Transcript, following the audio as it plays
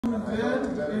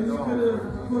bed, and you could have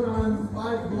put on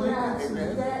 5 blankets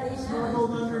and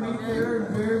snuggled underneath there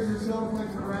and buried yourself like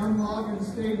a groundhog and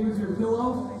stayed with your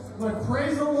pillow. But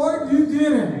praise the Lord, you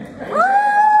didn't.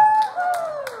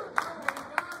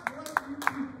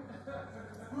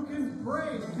 Who can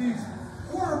brave these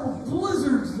horrible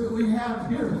blizzards that we have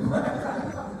here?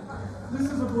 This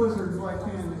is a blizzard like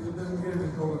Kansas. It doesn't get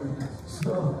any colder.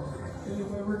 So,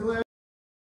 anyway, we're glad.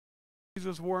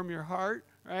 Jesus, warm your heart,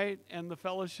 right? And the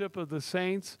fellowship of the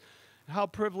saints. How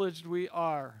privileged we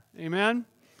are. Amen?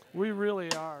 We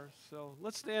really are. So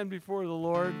let's stand before the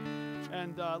Lord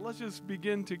and let's just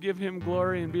begin to give him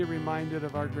glory and be reminded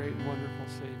of our great and wonderful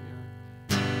Savior.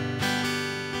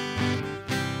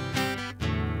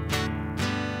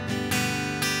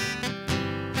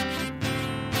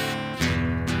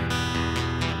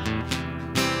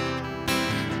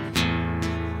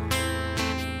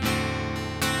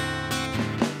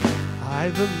 I,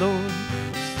 the Lord,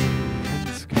 sea and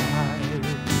sky,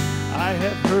 I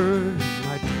have heard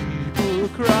my people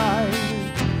cry,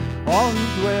 all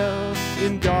who dwell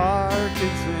in dark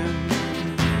and sin,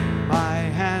 my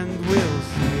hand will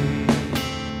save.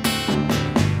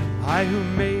 I who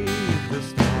made the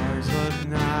stars of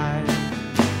night,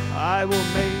 I will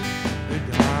make the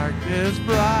darkness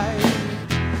bright,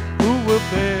 who will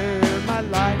bear my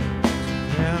light to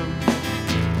them,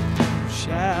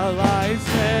 shall I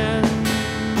send?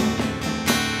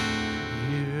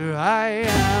 Here I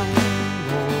am,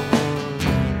 Lord.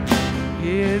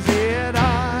 Is it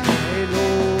I,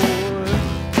 Lord?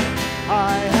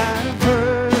 I have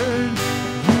heard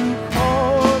you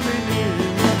calling in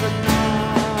the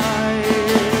night.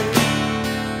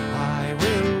 I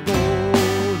will go,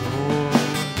 Lord,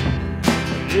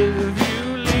 if you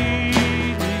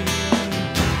lead me.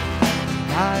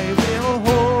 I will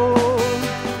hold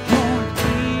your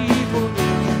people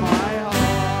in my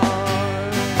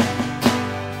heart.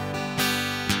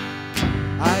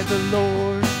 I, the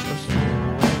Lord of snow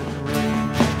and rain,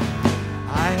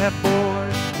 I have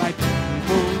borne my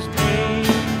people's pain.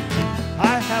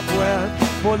 I have wept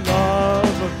for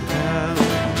love of them,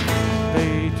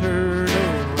 they turn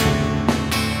away.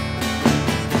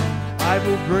 I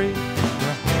will break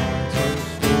their hearts of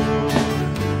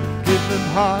stone, give them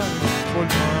hearts for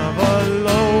love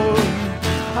alone.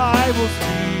 I will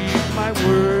speak my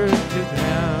word to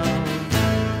them.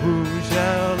 Who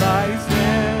shall I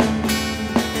send?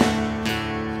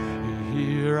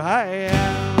 Here I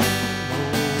am,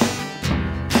 Lord.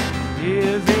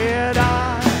 Is it I,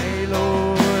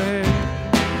 Lord?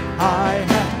 I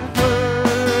have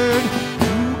heard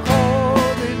you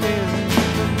calling in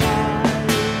the night.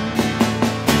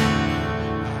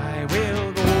 I will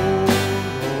go,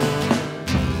 Lord,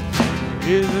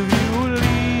 if you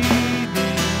lead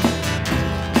me.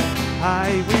 I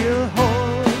will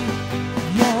hold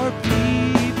your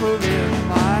people in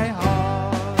my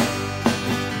heart.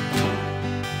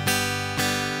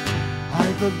 I,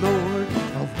 the Lord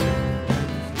of wind and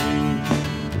flame,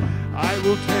 I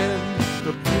will tend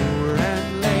the poor and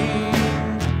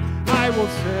lame. I will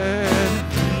set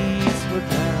peace with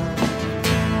them.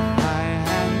 My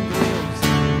hand will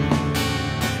save.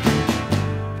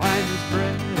 Find this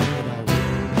bread I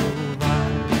will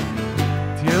provide,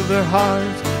 till their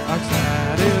hearts are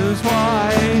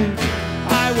satisfied.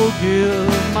 I will give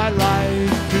my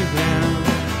life to them.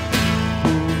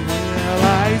 Whom will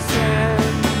I send?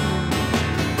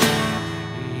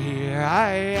 Here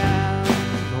I am,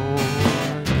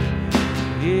 Lord.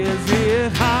 Is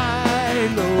it I,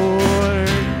 Lord?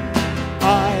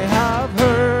 I have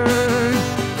heard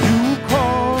you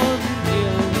calling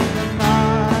in the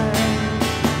night.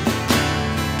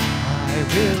 I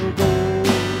will go,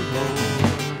 Lord,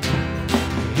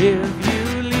 if you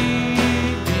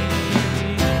lead me.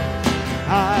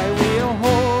 I will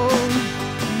hold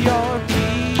your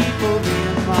people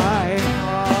in my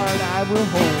heart.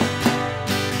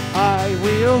 I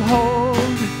will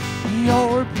hold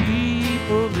your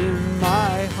people in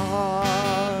my heart.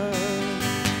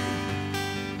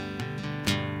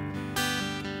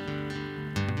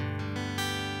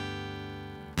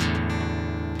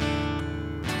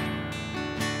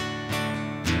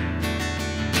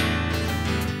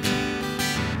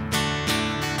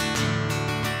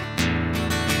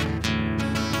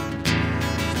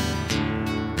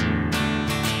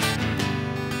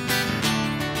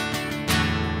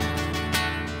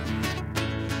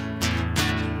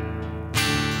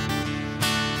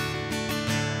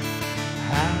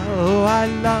 Oh, I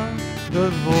love the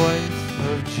voice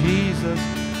of Jesus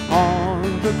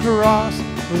on the cross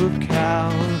of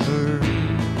Calvary.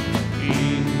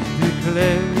 He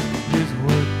declared his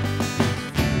word.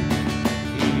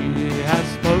 He has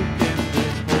spoken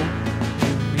this hope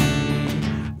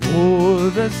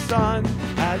the sun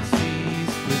had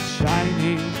ceased its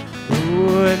shining,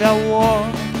 though the war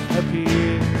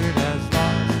appeared as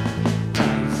lost,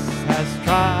 Christ has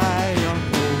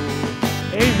triumphed.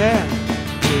 Oh, amen.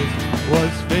 It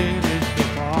was finished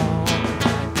upon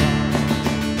the cross.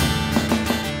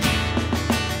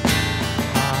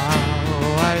 How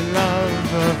I love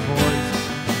the voice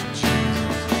of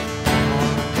Jesus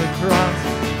on the cross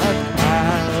of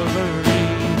Calvary.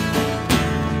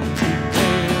 He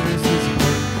declares His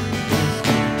word is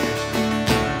finished.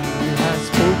 He has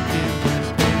spoken His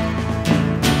word.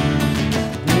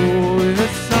 Oh, the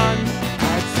sun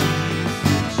had ceased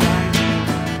its shining.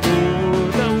 Oh,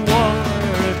 the war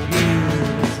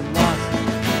appeared as lost.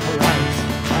 Christ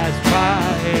has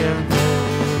triumphed.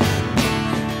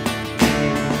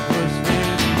 It was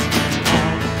finished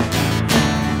on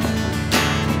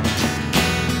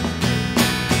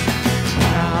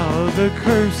now the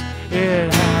curse it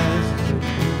has been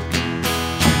broken.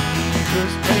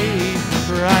 Jesus paid the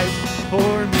price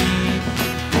for me.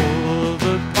 For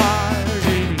the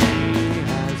pardon He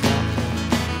has offered,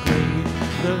 great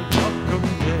the welcome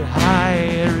that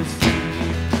I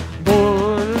received.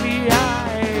 Boldly I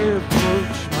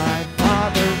approach my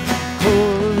Father,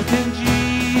 clothed in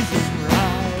Jesus'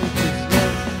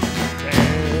 righteousness.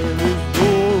 There is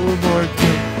no more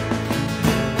guilt.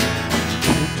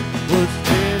 It was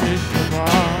finished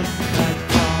upon that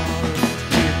cross.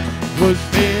 It was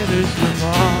finished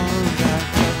upon that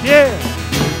cross. Yeah,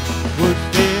 it was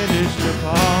finished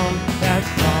upon that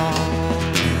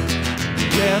cross.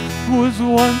 Death was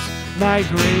once my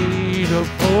great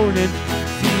opponent.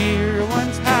 Fear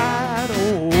once had a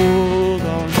hold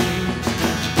on me,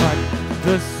 but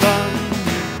the Son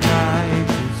died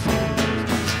to save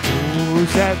us. Oh,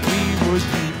 that we would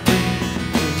be free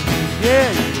indeed. Yeah,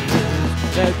 He rose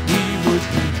that we would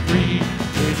be free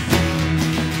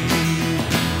indeed.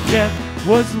 Death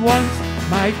was once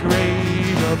my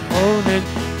great opponent.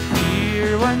 Fear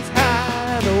once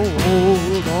had a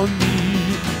hold on me,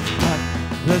 but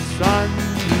the Son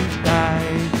who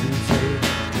died to save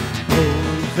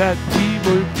rose that we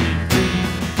would be free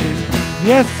indeed.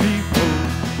 Yes, He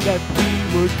rose that we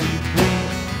would be free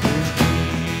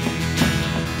indeed.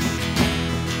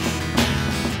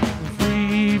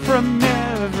 Free from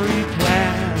every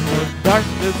plan of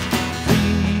darkness,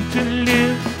 free to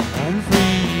live and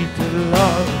free to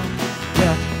love.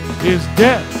 Death is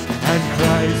death and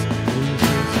Christ is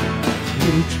risen,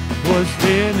 which was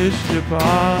finished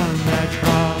upon that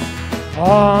cross.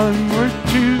 Onward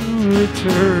to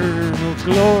eternal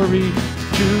glory,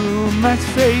 to my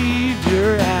Savior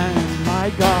and my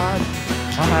God.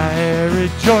 I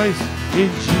rejoice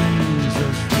in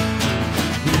Jesus.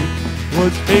 It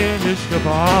was finished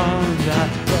upon that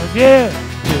cross. Yeah,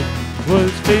 it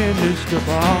was finished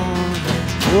upon that.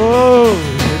 Oh,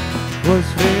 it was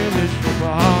finished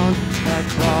upon that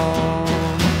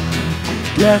cross.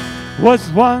 Death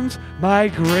was once my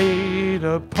great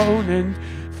opponent.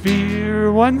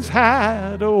 Fear once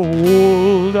had a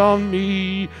hold on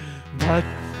me, but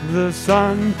the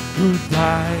Son who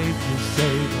died to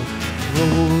save us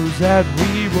rose that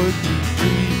we would be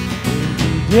free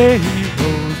indeed. Yeah, He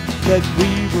rose that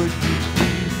we would be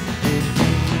free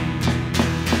indeed.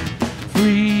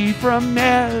 Free from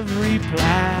every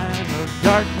plan of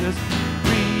darkness,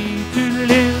 free to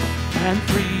live and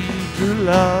free to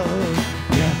love.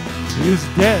 Death is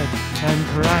dead and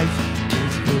Christ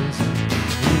is risen,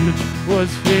 which was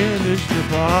finished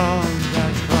upon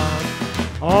that cross.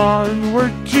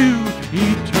 Onward to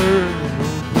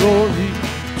eternal glory,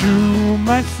 to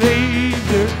my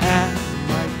Savior and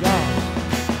my God.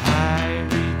 I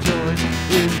rejoice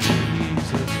in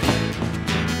Jesus.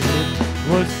 It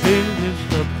was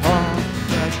finished upon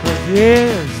that cross.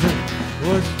 Yes, it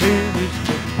was finished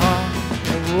upon.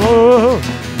 Oh,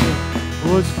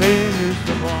 it was finished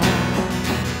upon.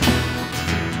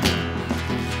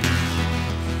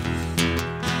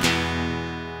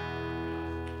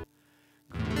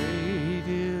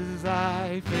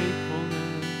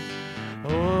 Faithfulness,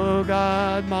 oh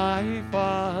God, my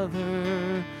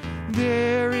Father,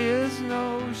 there is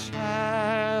no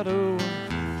shadow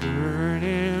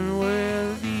turning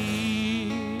with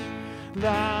Thee.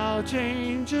 Thou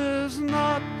changest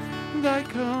not, Thy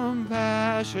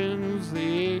compassions,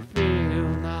 they fail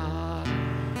not.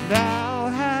 Thou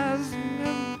hast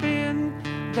been,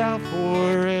 Thou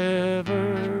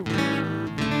forever will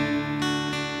be.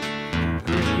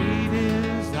 Great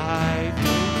is Thy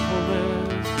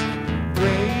faithfulness,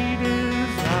 great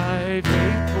is Thy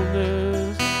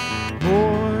faithfulness.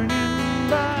 Morning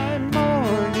by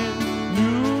morning,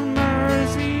 new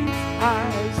mercies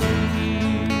I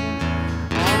see.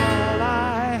 All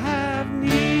I have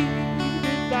needed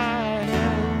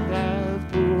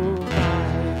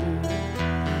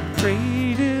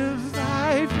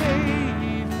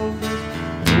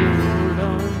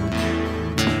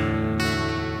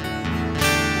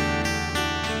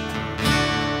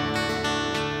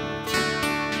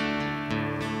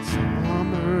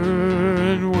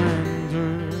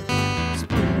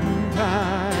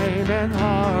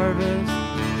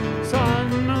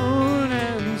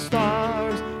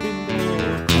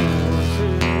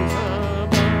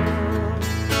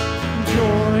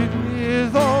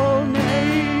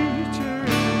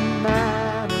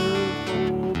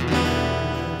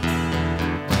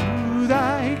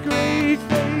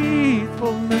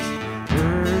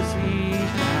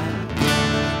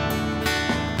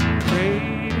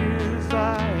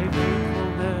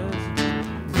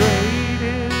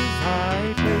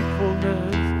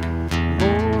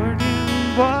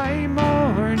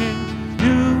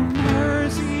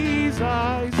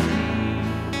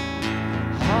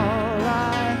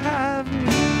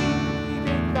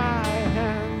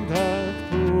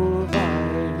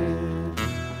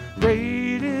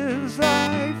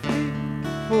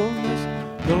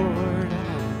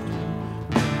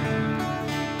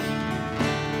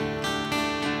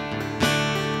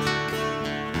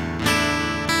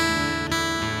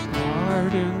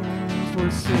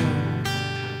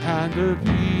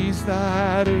peace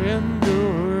that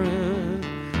endureth,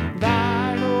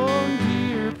 thine own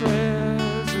dear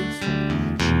presence,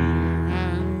 cheer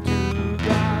and to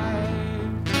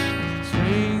guide,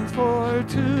 strength for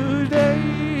today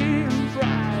and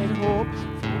bright hope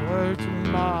for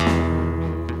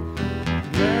tomorrow,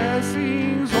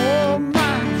 blessings all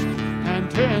mine and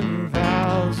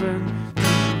 10,000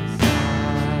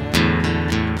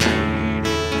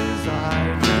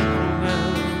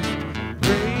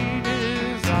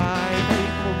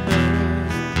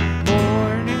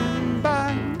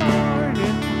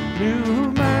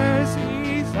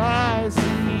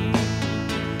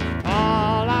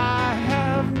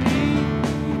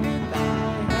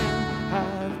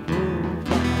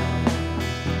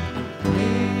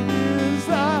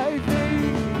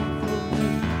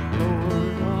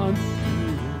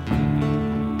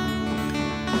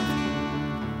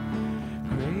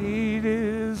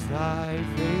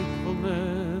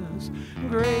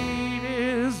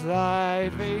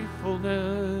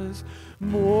 faithfulness.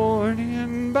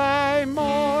 Morning by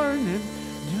morning,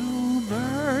 new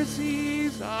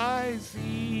mercies I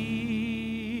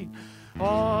see.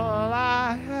 All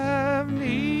I have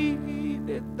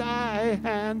needed, thy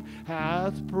hand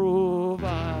hath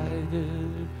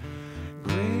provided.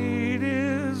 Great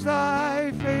is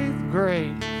thy faith,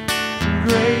 great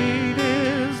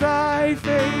is thy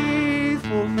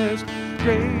faithfulness,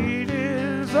 great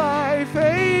is thy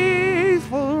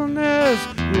faithfulness,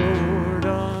 Lord,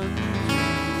 unto me.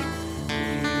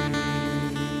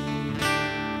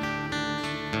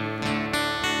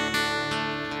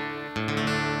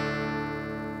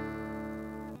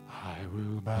 I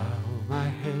will bow my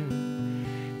head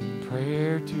in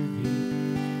prayer to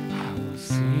thee. I will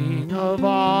sing of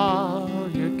all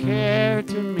your care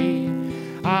to me.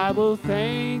 I will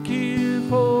thank you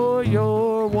for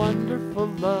your wonderful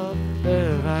love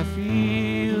that I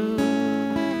feel.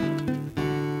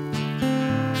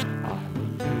 I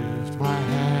will lift my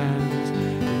hands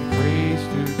in praise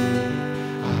to thee.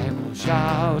 I will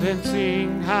shout and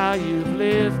sing how you've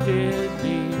lifted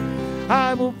me.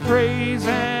 I will praise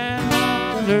and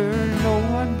honor no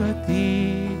one but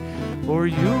thee, for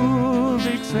you've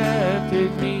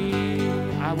accepted me.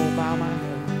 I will bow my head.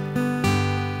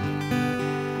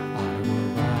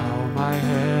 My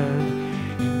head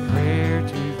in prayer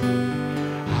to thee.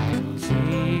 I will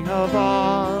sing of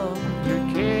all your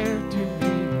care to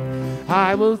me.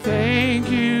 I will thank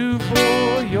you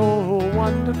for your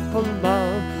wonderful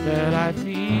love that I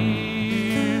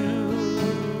feel.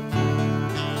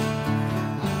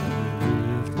 I will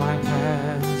lift my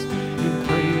hands in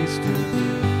praise to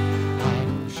thee. I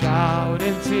will shout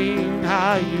and sing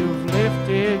how you've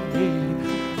lifted me.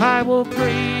 I will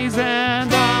praise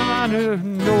and honor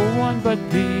no one but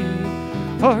thee,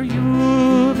 for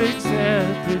you've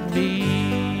accepted me.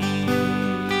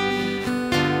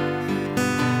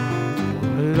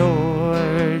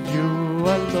 Lord, you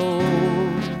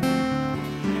alone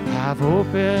have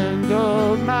opened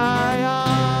up my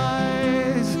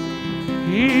eyes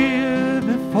here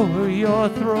before your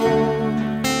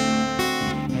throne,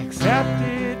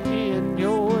 accepted in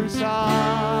your sight.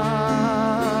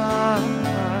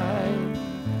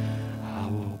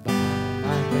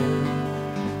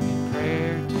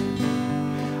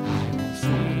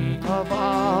 Of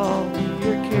all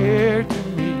your care to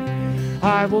me,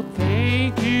 I will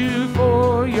thank you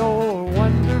for your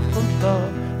wonderful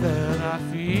love that I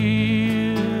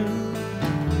feel. I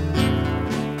will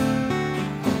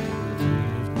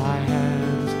lift my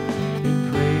hands in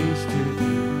praise to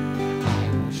thee. I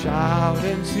will shout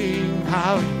and sing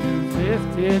how you've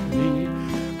lifted me.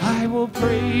 I will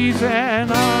praise and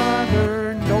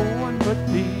honor no one but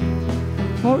thee,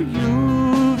 for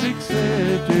you've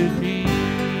accepted me.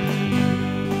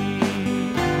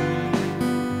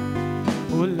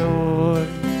 Oh Lord,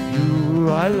 you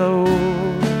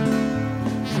alone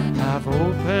have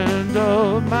opened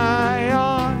up my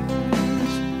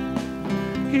eyes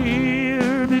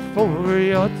here before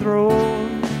your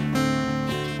throne,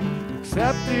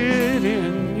 accepted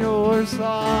in your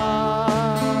sight.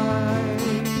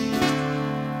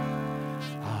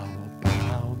 I will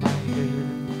bow my head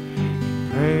in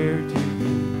prayer to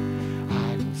you.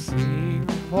 I will sing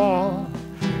for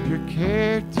your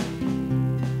care to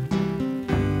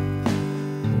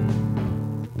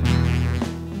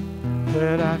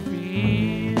that I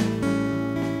feel.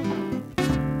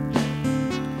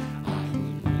 I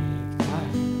will lift my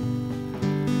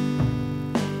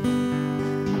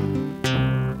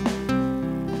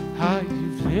how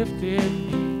you've lifted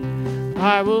me.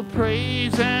 I will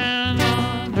praise and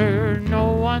honor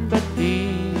no one but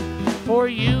thee, for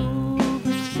you've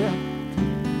accepted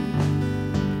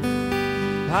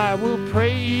I will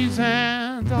praise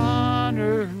and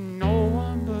honor no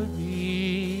one but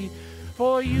thee,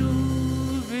 for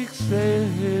you've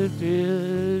accepted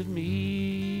me.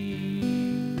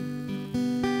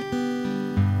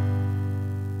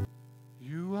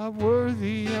 You are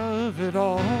worthy of it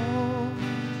all.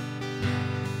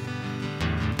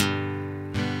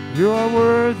 You are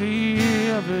worthy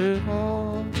of it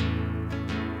all.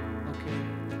 Okay,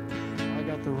 I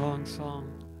got the wrong song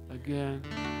again.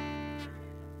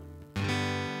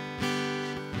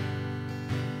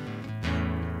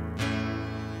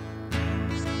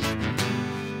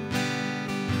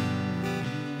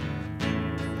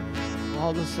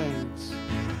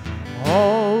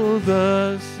 All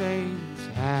the saints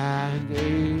and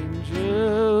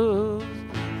angels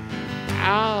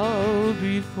bow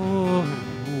before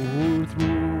your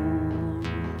throne,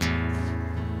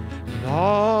 and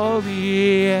all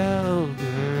the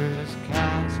elders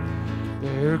cast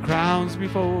their crowns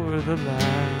before the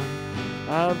Lamb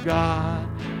of God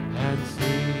and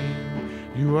sing,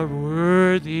 you are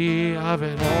worthy of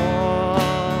it all.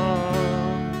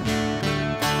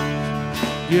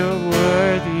 You're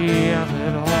worthy of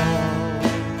it all.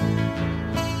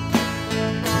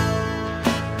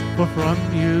 For from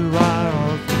you are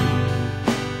all things,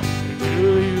 and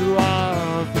to you are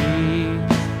all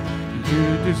things. You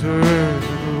deserve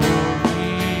the glory.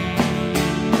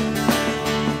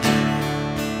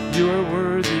 You are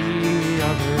worthy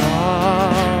of it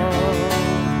all.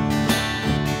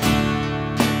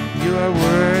 You are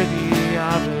worthy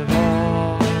of it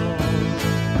all.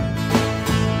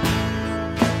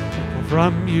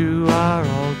 From you are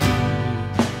all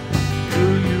things, to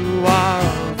you are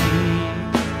all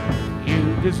things, you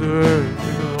deserve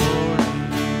the glory.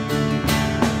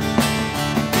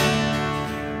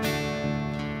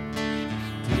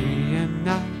 Day and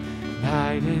night,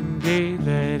 night and day,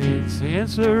 let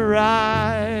incense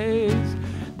arise.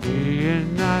 Day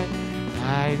and night,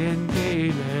 night and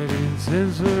day, let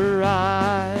incense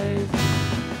arise.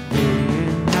 Day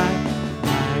and night,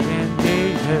 night and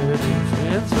day, let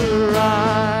incense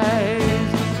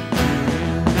arise. Day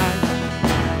and night,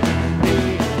 night and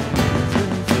day, let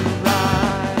incense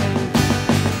arise.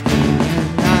 Day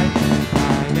and night,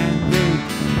 night and day,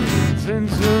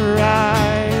 incense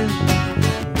arise.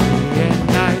 Day and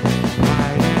night,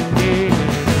 night and day,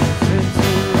 incense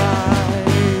arise.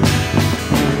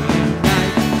 Day and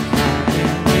night, night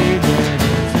and day,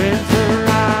 incense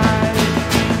arise.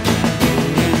 Day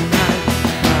and night,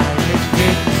 night and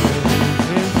day,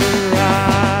 incense arise.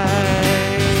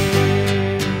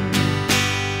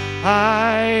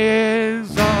 I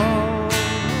exalt,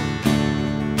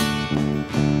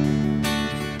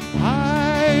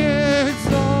 I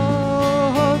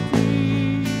exalt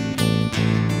thee,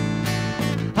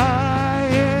 I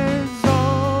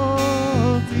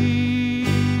exalt thee,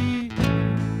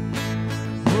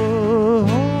 oh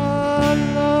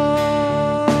Lord,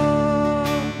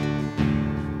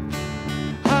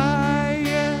 I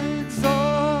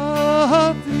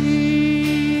exalt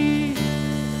thee,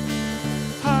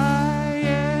 I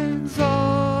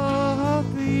exalt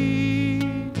thee,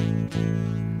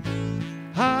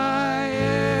 I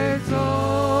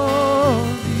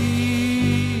exalt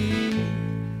thee,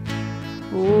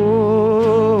 oh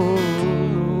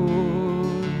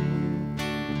Lord.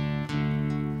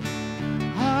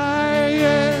 I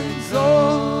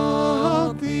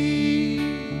exalt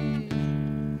thee,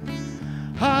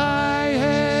 I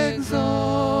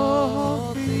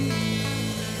exalt thee,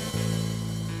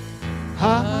 I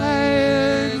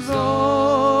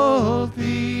exalt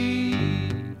thee,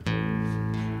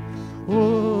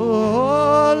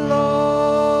 oh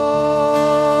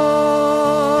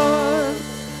Lord,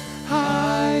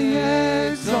 I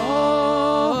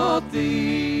exalt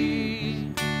thee,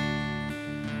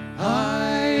 I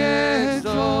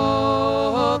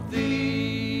exalt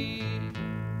thee,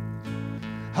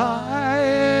 I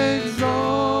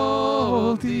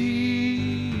exalt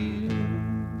thee,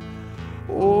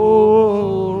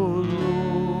 oh Lord.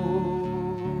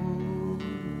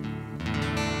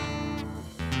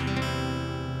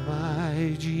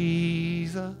 My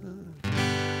Jesus,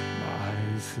 my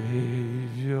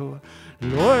Savior,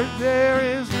 Lord, there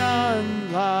is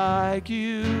none like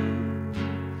you.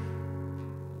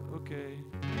 Okay.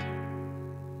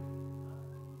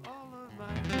 All of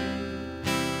my days,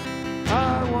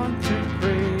 I want to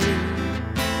praise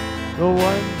the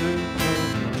wonders of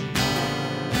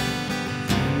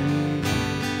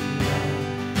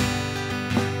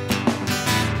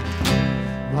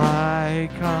my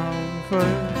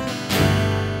comfort,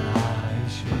 my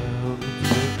shelter,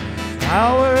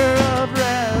 tower of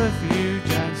refuge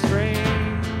and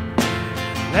strength.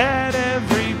 Let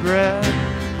every breath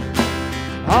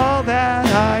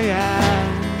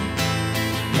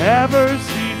never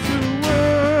cease to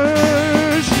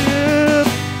worship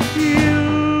you.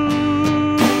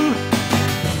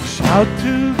 Shout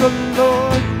to the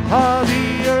Lord of the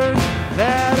earth,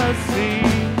 let us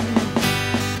sing.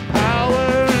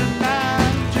 Power and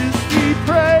majesty,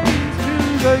 praise to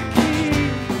the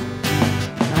King.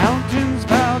 Mountains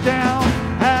bow down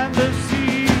and the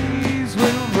seas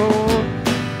will roar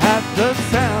at the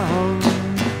sound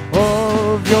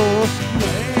of your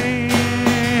name.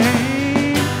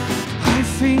 I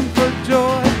sing for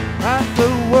joy at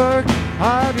the work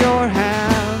of your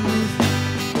hands.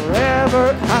 Forever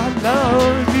I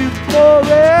love you,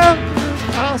 forever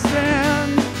I'll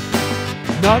stand.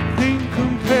 Nothing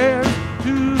compares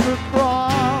to the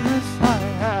promise I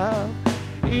have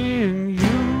in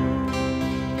you.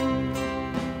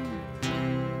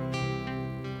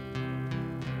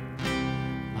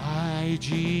 My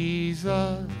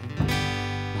Jesus,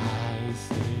 my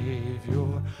Savior,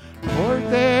 Lord,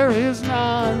 there is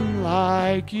none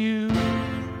like you.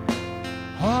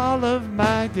 All of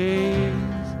my days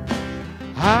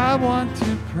I want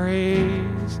to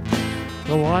praise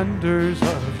the wonders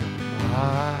of your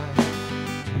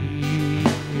mighty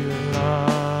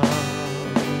love.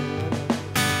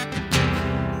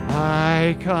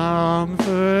 My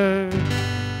comfort,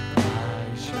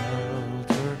 my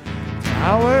shelter,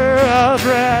 tower of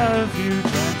refuge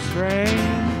and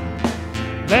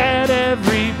strength. Let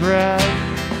every breath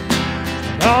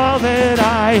and all that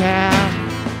I am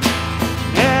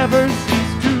never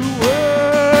cease to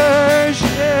worship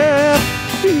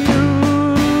you.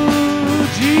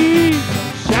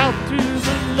 Jesus, shout to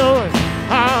the Lord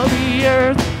of the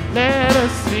earth, let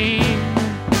us sing.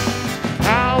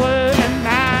 Power and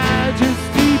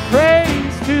majesty,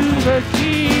 praise to the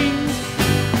King.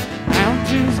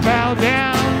 Mountains bow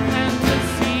down and the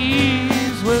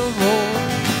seas will roar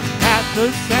at the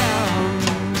sound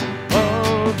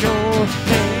of your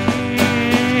name.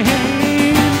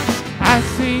 I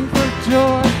sing for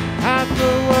joy at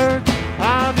the work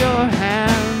of your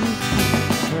hands.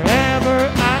 Forever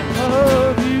I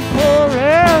love you,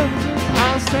 forever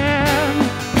I'll stand.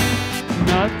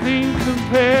 Nothing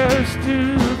compares to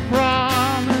the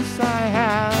promise I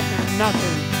have.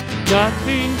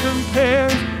 Nothing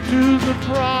compares to the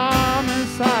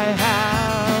promise I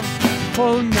have.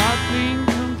 Oh, nothing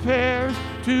compares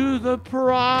to the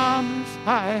promise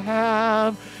I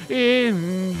have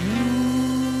in you.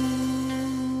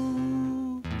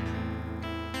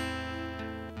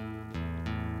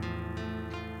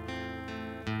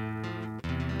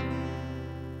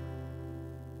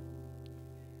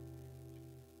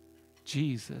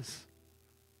 Jesus,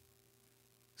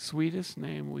 sweetest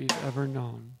name we've ever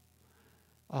known.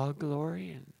 All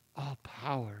glory and all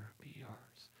power be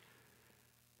yours.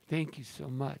 Thank you so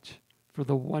much for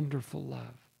the wonderful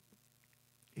love.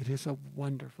 It is a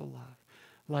wonderful love,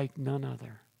 like none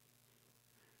other.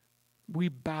 We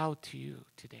bow to you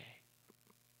today.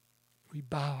 We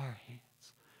bow our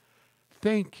hands.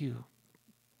 Thank you.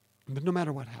 But no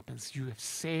matter what happens, you have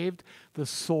saved the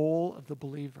soul of the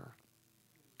believer.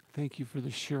 Thank you for the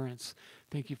assurance.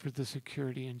 Thank you for the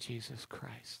security in Jesus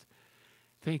Christ.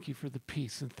 Thank you for the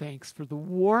peace, and thanks for the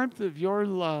warmth of your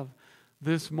love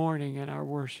this morning in our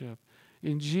worship.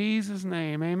 In Jesus'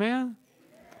 name, amen?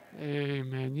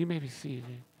 Amen. You may be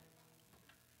seated.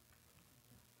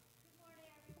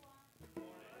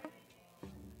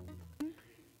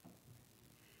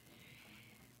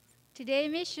 Today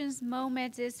missions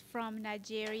moment is from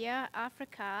Nigeria,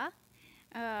 Africa.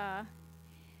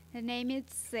 Her name is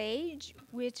Sage,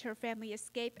 which her family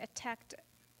escaped attacked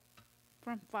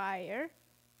from fire.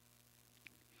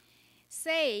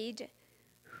 Sage,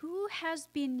 who has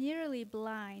been nearly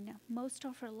blind most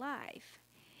of her life,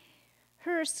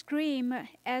 her scream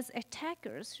as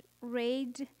attackers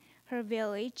raided her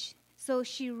village, so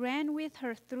she ran with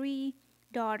her 3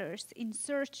 daughters in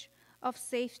search of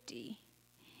safety.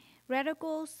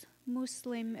 Radicals,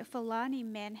 Muslim Fulani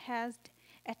men had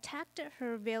attacked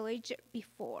her village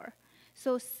before,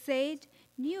 so Sage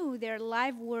knew their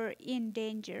lives were in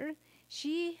danger.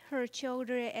 She, her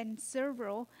children, and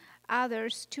several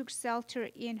others took shelter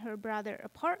in her brother's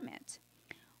apartment.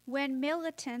 When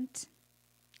militants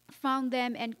found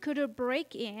them and couldn't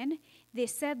break in, they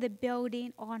set the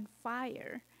building on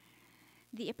fire.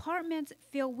 The apartment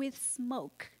filled with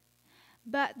smoke,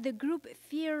 but the group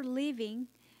feared leaving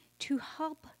to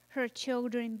help her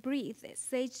children breathe.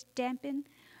 Sage dampened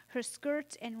her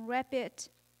skirts and wrapped it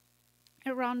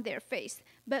around their face.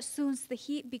 But soon the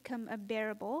heat became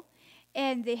unbearable,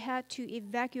 and they had to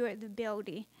evacuate the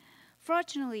building.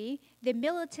 Fortunately, the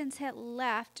militants had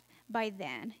left by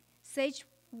then. Sage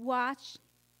watched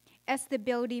as the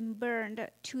building burned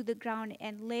to the ground,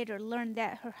 and later learned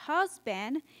that her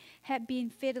husband had been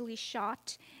fatally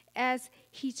shot as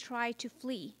he tried to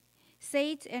flee.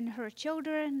 Sage and her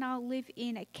children now live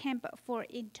in a camp for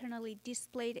internally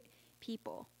displaced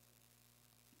people.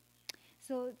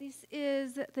 So this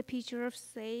is the picture of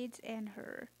Sage and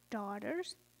her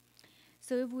daughters.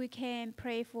 So if we can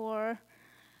pray for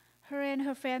her and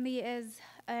her family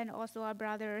and also our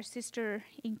brother or sister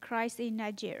in Christ in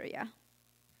Nigeria.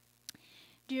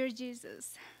 Dear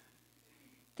Jesus,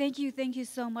 thank you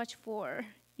so much for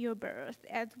your birth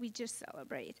as we just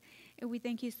celebrate. And we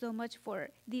thank you so much for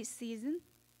this season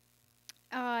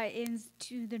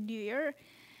into the new year.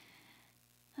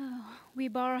 We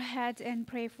bow our heads and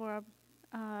pray for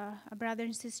a brother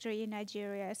and sister in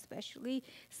Nigeria, especially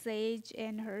Sage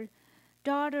and her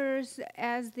daughters,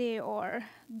 as they are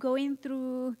going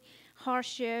through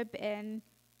hardship and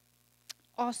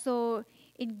also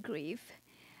in grief.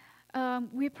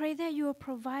 We pray that you will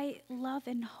provide love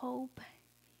and hope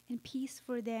and peace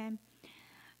for them.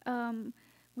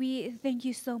 We thank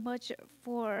you so much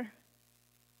for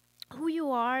who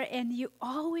you are, and you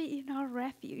always in our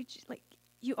refuge, like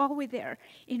you always there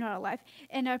in our life.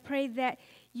 And I pray that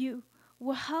you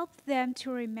will help them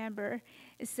to remember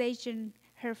Sage and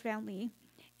her family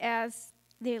as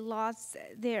they lost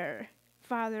their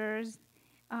fathers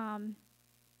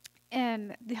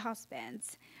and the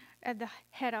husbands at the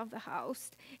head of the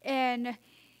house, and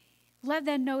let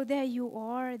them know that you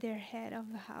are their head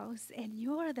of the house and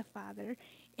you are the father,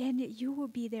 and you will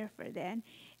be there for them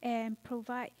and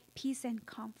provide peace and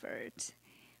comfort.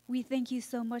 We thank you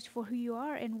so much for who you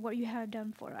are and what you have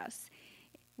done for us.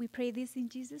 We pray this in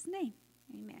Jesus' name.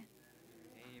 Amen.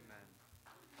 Amen.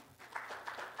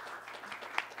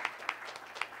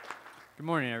 Good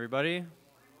morning, everybody.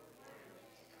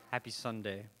 Happy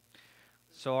Sunday.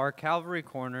 So our Calvary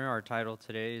Corner, our title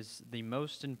today is The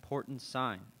Most Important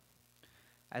Sign.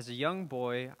 As a young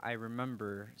boy, I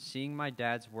remember seeing my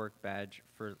dad's work badge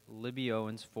for Libby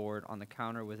Owens Ford on the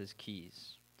counter with his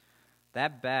keys.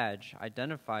 That badge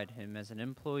identified him as an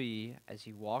employee as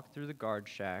he walked through the guard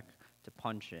shack to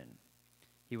punch in.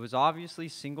 He was obviously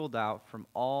singled out from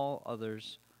all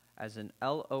others as an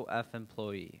LOF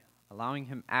employee, allowing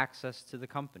him access to the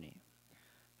company.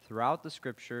 Throughout the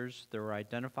scriptures, there were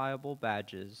identifiable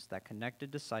badges that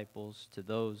connected disciples to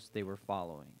those they were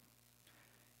following.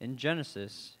 In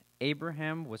Genesis,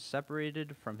 Abraham was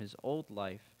separated from his old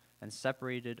life and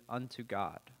separated unto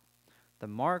God. The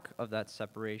mark of that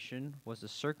separation was the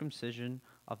circumcision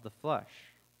of the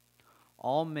flesh.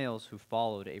 All males who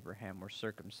followed Abraham were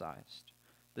circumcised.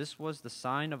 This was the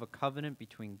sign of a covenant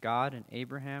between God and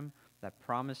Abraham that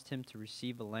promised him to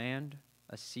receive a land,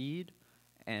 a seed,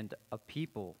 and a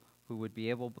people who would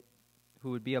be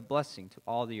a blessing to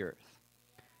all the earth.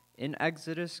 In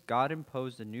Exodus, God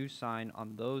imposed a new sign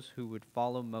on those who would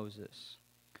follow Moses.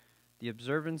 The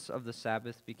observance of the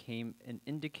Sabbath became an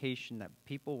indication that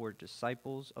people were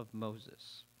disciples of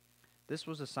Moses. This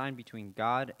was a sign between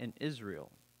God and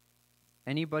Israel.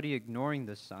 Anybody ignoring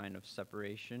this sign of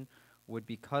separation would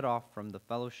be cut off from the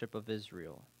fellowship of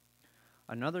Israel.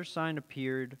 Another sign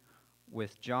appeared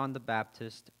with John the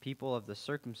Baptist. People of the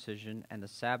circumcision and the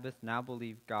Sabbath now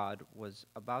believed God was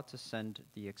about to send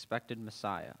the expected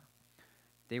Messiah.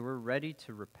 They were ready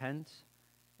to repent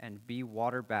and be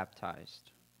water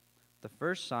baptized. The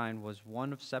first sign was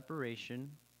one of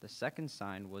separation, the second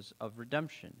sign was of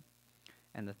redemption,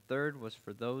 and the third was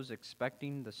for those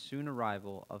expecting the soon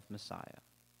arrival of Messiah.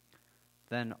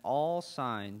 Then all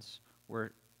signs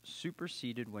were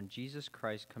superseded when Jesus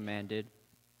Christ commanded,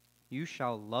 "You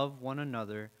shall love one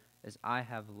another as I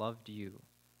have loved you.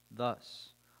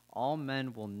 Thus, all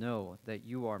men will know that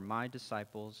you are my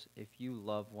disciples if you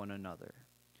love one another."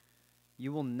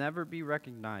 You will never be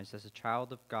recognized as a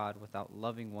child of God without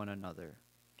loving one another.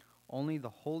 Only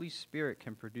the Holy Spirit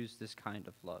can produce this kind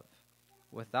of love.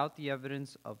 Without the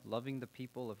evidence of loving the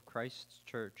people of Christ's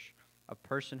church, a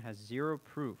person has zero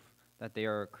proof that they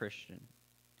are a Christian.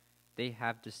 They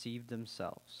have deceived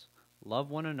themselves. Love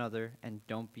one another and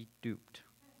don't be duped.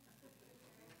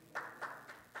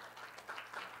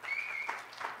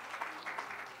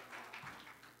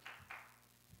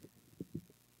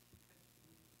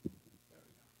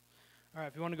 All right,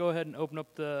 if you want to go ahead and open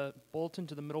up the bulletin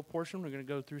to the middle portion, we're going to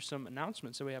go through some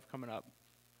announcements that we have coming up.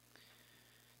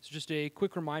 So just a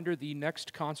quick reminder, the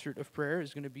next concert of prayer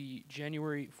is going to be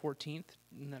January 14th,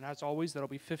 and then as always, that'll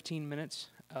be 15 minutes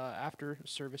after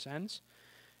service ends.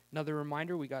 Another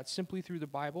reminder, we got Simply Through the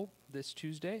Bible this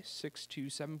Tuesday, 6 to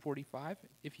 7:45.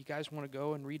 If you guys want to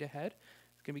go and read ahead,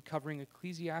 it's going to be covering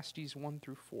Ecclesiastes 1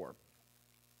 through 4.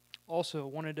 Also,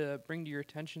 wanted to bring to your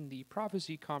attention the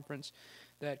Prophecy Conference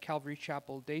that Calvary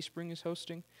Chapel Dayspring is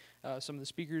hosting. Some of the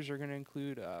speakers are going to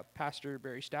include Pastor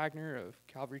Barry Stagner of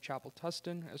Calvary Chapel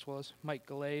Tustin, as well as Mike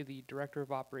Galley, the Director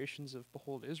of Operations of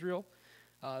Behold Israel.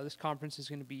 This conference is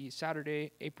going to be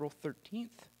Saturday, April 13th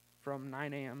from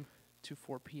 9 a.m. to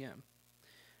 4 p.m.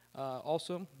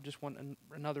 Also, just want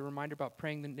another reminder about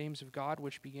Praying the Names of God,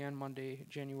 which began Monday,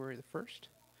 January the 1st.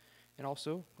 And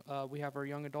also, we have our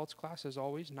young adults class, as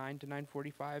always, 9 to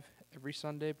 9:45 every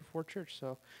Sunday before church.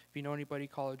 So if you know anybody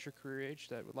college or career age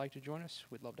that would like to join us,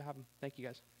 we'd love to have them. Thank you,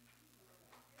 guys.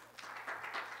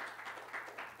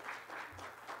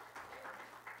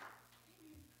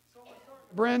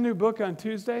 Brand new book on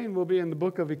Tuesday, and we'll be in the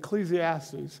book of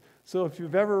Ecclesiastes. So if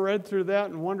you've ever read through that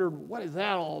and wondered, what is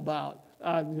that all about?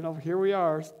 Here we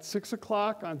are, 6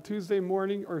 o'clock on Tuesday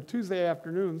morning, or Tuesday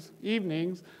afternoons,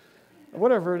 evenings,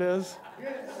 whatever it is.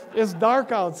 It's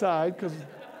dark outside, because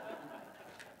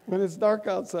when it's dark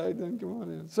outside, then come on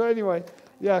in. So anyway,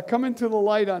 come into the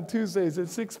light on Tuesdays at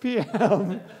 6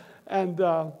 p.m.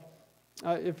 And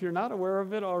if you're not aware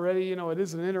of it already, it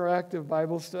is an interactive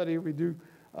Bible study. We do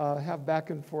have back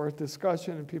and forth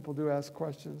discussion, and people do ask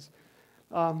questions.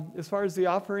 As far as the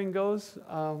offering goes,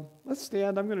 let's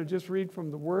stand. I'm going to just read from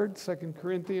the Word, 2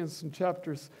 Corinthians in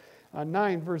chapters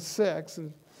 9, verse 6.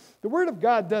 And the Word of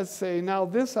God does say, "Now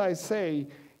this I say,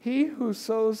 he who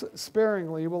sows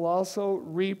sparingly will also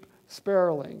reap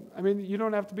sparingly." I mean, you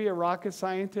don't have to be a rocket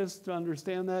scientist to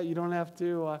understand that. You don't have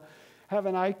to have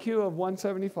an IQ of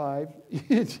 175.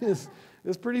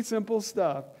 It's pretty simple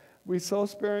stuff. We sow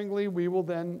sparingly, we will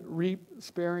then reap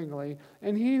sparingly.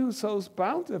 And he who sows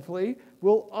bountifully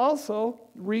will also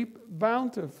reap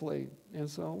bountifully. And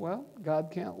so,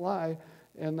 God can't lie,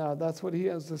 and that's what he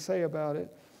has to say about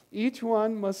it. Each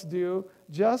one must do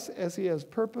just as he has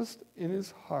purposed in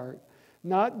his heart,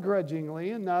 not grudgingly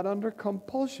and not under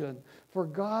compulsion, for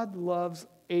God loves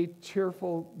a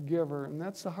cheerful giver. And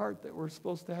that's the heart that we're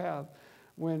supposed to have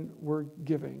when we're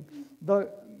giving.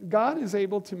 God is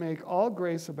able to make all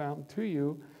grace abound to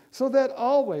you, so that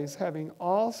always, having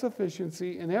all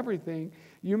sufficiency in everything,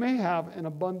 you may have an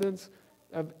abundance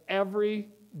of every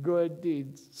good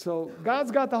deed. So God's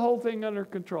got the whole thing under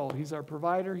control. He's our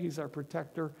provider. He's our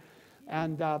protector.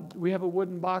 And we have a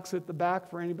wooden box at the back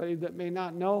for anybody that may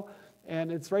not know.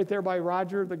 And it's right there by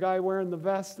Roger, the guy wearing the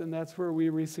vest. And that's where we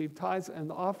receive tithes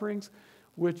and offerings,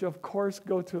 which of course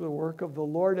go to the work of the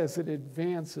Lord as it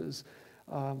advances.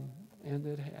 And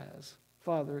it has.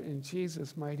 Father, in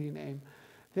Jesus' mighty name,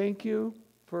 thank you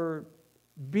for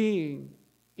being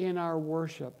in our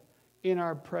worship, in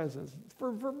our presence,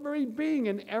 for being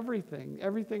in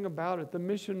everything about it, the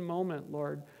mission moment,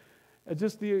 Lord.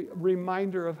 Just the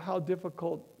reminder of how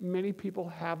difficult many people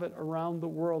have it around the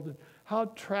world, and how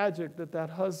tragic that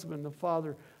husband, the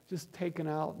father, just taken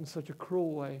out in such a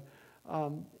cruel way.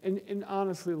 And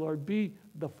honestly, Lord, be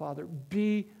the father,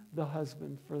 be the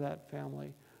husband for that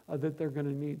family that they're going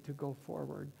to need to go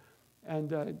forward.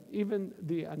 And even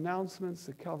the announcements,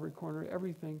 the Calvary Corner,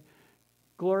 everything,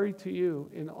 glory to you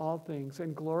in all things,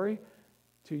 and glory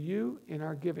to you in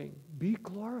our giving. Be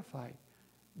glorified.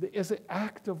 It's an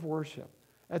act of worship.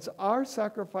 It's our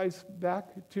sacrifice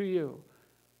back to you,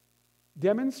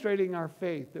 demonstrating our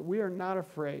faith that we are not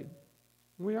afraid.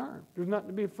 We aren't. There's nothing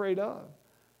to be afraid of.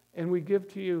 And we give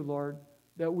to you, Lord,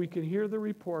 that we can hear the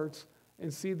reports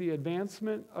and see the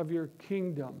advancement of your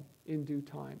kingdom in due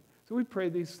time. So we pray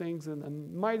these things in the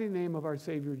mighty name of our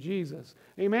Savior Jesus.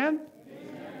 Amen?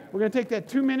 Amen. We're going to take that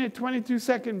 2-minute,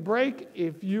 22-second break.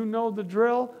 If you know the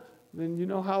drill, then you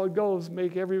know how it goes.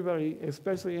 Make everybody,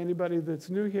 especially anybody that's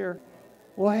new here.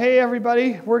 Well, hey,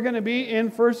 everybody. We're going to be in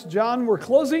 1 John. We're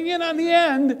closing in on the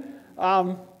end.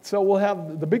 So we'll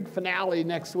have the big finale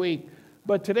next week.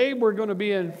 But today we're going to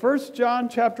be in 1 John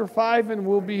chapter 5, and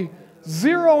we'll be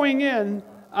zeroing in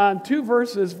on 2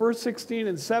 verses, verse 16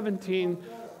 and 17.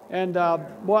 And,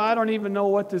 I don't even know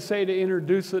what to say to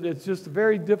introduce it. It's just a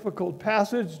very difficult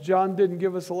passage. John didn't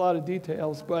give us a lot of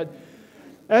details. But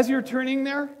as you're turning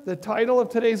there, the title of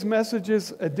today's message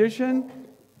is Addition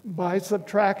by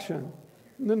Subtraction.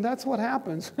 And that's what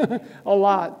happens a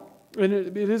lot. And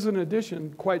it is an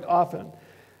addition quite often.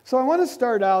 So I want to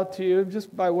start out to you,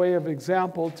 just by way of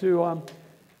example, to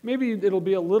maybe it'll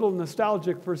be a little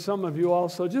nostalgic for some of you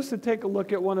also, just to take a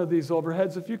look at one of these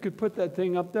overheads. If you could put that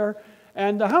thing up there.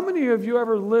 And how many of you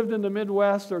ever lived in the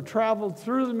Midwest or traveled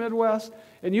through the Midwest,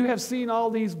 and you have seen all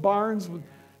these barns with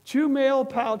chew male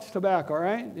pouch tobacco,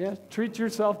 right? Yeah, treat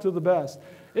yourself to the best.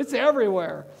 It's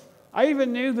everywhere. I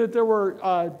even knew that there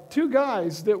were 2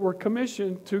 guys that were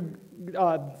commissioned to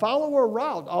follow a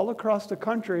route all across the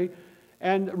country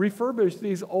and refurbish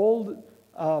these old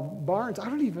barns. I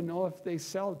don't even know if they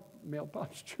sell male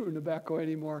pouch chewing tobacco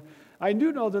anymore. I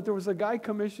do know that there was a guy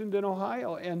commissioned in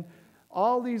Ohio, and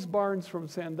all these barns from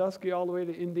Sandusky all the way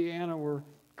to Indiana were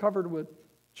covered with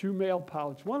chew male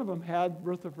pouch. One of them had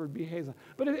Rutherford B. Hayes.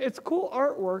 But it's cool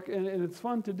artwork, and it's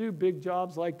fun to do big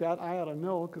jobs like that. I ought to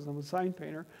know because I'm a sign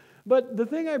painter. But the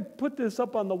thing I put this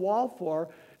up on the wall for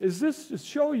is this to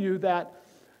show you that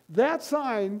that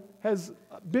sign has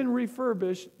been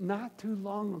refurbished not too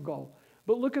long ago.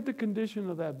 But look at the condition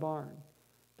of that barn.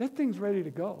 That thing's ready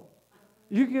to go.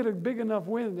 You get a big enough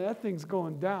wind, that thing's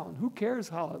going down. Who cares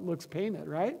how it looks painted,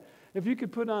 right? If you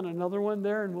could put on another one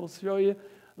there and we'll show you,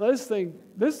 this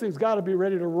thing's got to be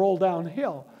ready to roll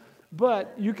downhill.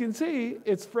 But you can see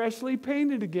it's freshly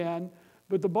painted again,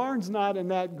 but the barn's not in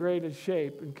that great a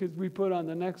shape. And because we put on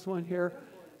the next one here,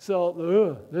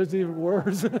 so there's even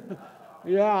worse.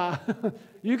 Yeah,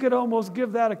 you could almost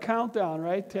give that a countdown,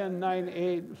 right? 10, 9,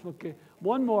 8. Okay,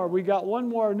 one more. We got one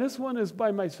more, and this one is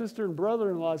by my sister and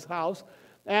brother-in-law's house.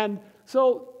 And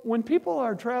so when people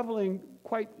are traveling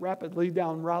quite rapidly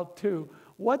down Route 2,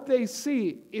 what they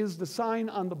see is the sign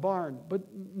on the barn, but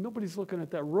nobody's looking at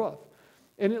that roof.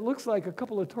 And it looks like a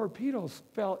couple of torpedoes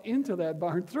fell into that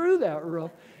barn through that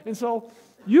roof. And so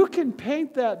you can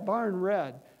paint that barn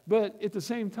red, but at the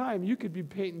same time, you could be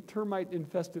painting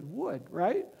termite-infested wood,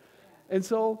 right? And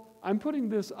so I'm putting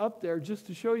this up there just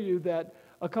to show you that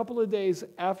a couple of days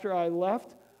after I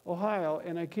left Ohio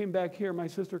and I came back here, my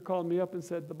sister called me up and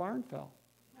said, the barn fell.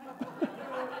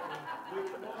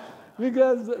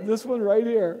 Because this one right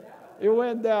here, it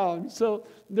went down. So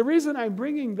the reason I'm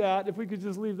bringing that, if we could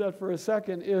just leave that for a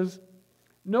second, is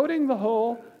noting the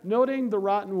hole, noting the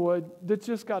rotten wood that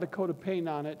just got a coat of paint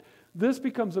on it. This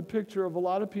becomes a picture of a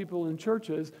lot of people in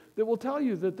churches that will tell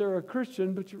you that they're a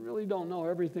Christian, but you really don't know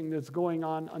everything that's going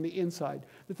on the inside.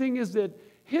 The thing is that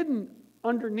hidden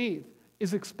underneath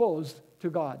is exposed to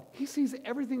God. He sees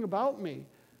everything about me.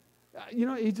 He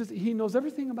knows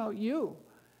everything about you.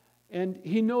 And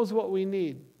he knows what we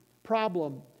need.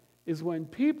 Problem is when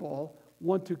people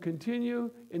want to continue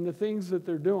in the things that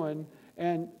they're doing,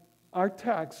 and our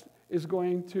text is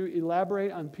going to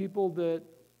elaborate on people that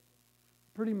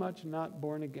pretty much not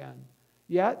born again.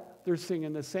 Yet, they're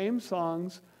singing the same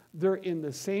songs. They're in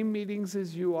the same meetings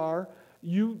as you are.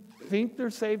 You think they're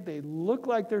saved. They look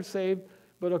like they're saved.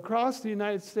 But across the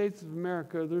United States of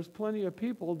America, there's plenty of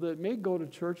people that may go to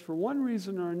church for one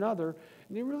reason or another,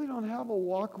 and they really don't have a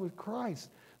walk with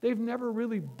Christ. They've never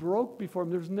really broke before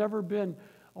him. There's never been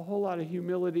a whole lot of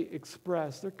humility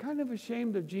expressed. They're kind of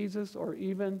ashamed of Jesus or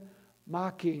even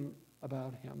mocking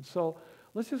about him. So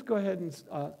let's just go ahead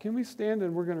and, can we stand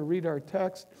and we're going to read our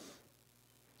text.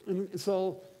 And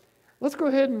so let's go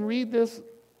ahead and read this.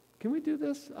 Can we do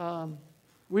this?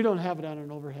 We don't have it on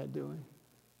an overhead, do we?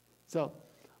 So,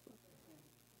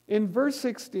 in verse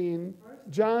 16,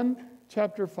 John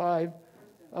chapter 5,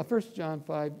 1 John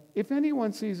 5, if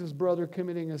anyone sees his brother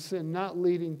committing a sin not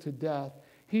leading to death,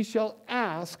 he shall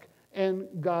ask, and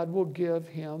God will give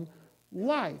him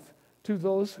life to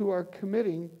those who are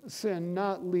committing sin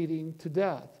not leading to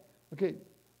death. Okay,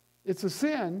 it's a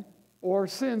sin, or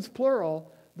sins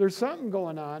plural. There's something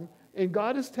going on, and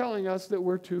God is telling us that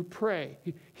we're to pray.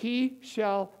 He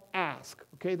shall ask.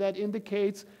 Okay, that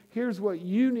indicates here's what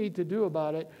you need to do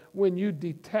about it when you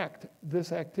detect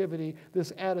this activity,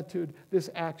 this attitude, this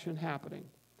action happening.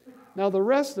 Now, the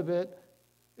rest of it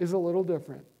is a little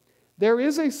different. There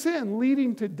is a sin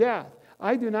leading to death.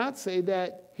 I do not say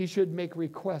that he should make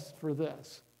requests for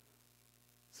this.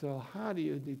 So how do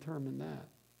you determine that?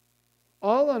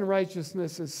 All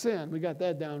unrighteousness is sin. We got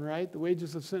that down, right? The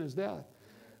wages of sin is death.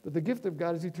 But the gift of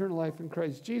God is eternal life in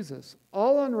Christ Jesus.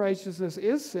 All unrighteousness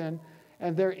is sin,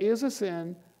 and there is a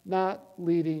sin not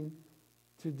leading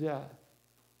to death.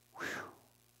 Whew.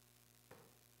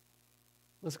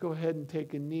 Let's go ahead and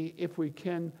take a knee, if we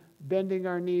can, bending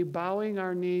our knee, bowing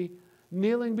our knee,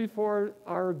 kneeling before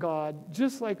our God,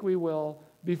 just like we will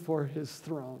before his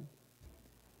throne.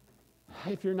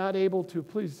 If you're not able to,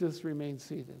 please just remain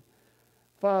seated.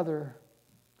 Father,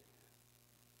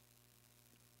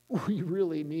 we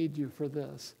really need you for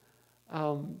this.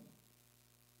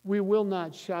 We will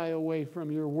not shy away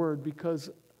from your word because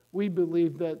we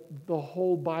believe that the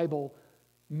whole Bible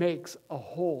makes a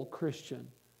whole Christian.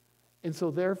 And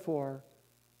so therefore,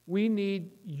 we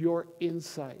need your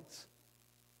insights.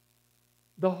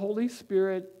 The Holy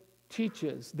Spirit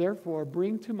teaches. Therefore,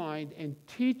 bring to mind and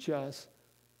teach us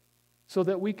so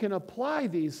that we can apply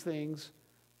these things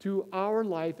to our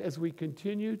life as we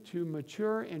continue to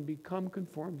mature and become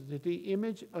conformed to the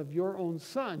image of your own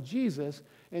Son, Jesus,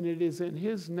 and it is in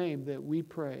his name that we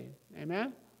pray.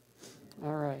 Amen?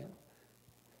 All right.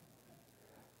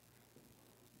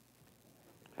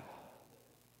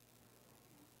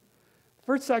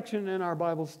 First section in our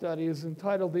Bible study is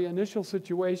entitled The Initial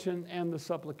Situation and the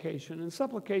Supplication. And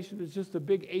supplication is just a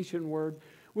big Asian word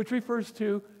which refers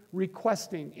to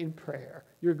requesting in prayer.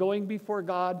 You're going before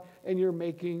God and you're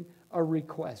making a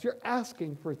request. You're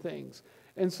asking for things.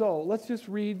 And so let's just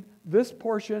read this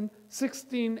portion,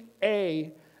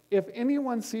 16a. If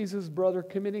anyone sees his brother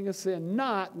committing a sin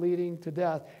not leading to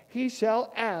death, he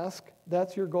shall ask,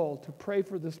 that's your goal, to pray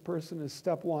for this person is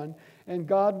step one, and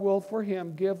God will for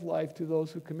him give life to those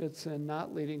who commit sin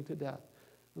not leading to death.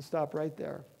 We'll stop right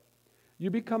there. You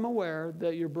become aware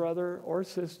that your brother or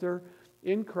sister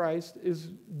in Christ is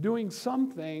doing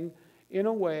something in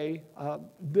a way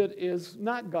that is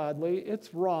not godly.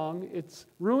 It's wrong. It's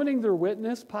ruining their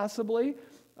witness, possibly.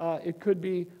 It could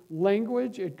be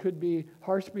language. It could be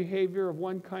harsh behavior of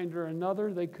one kind or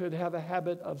another. They could have a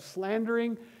habit of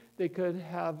slandering. They could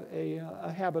have a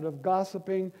habit of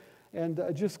gossiping and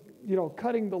just,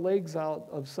 cutting the legs out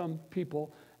of some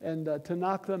people and to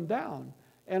knock them down.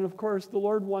 And of course, the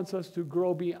Lord wants us to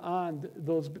grow beyond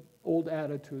those old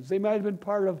attitudes. They might have been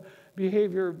part of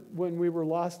behavior when we were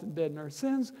lost and dead in our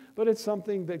sins, but it's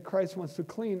something that Christ wants to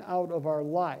clean out of our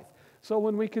life. So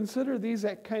when we consider these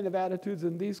kind of attitudes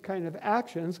and these kind of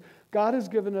actions, God has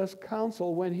given us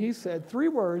counsel when he said 3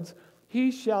 words,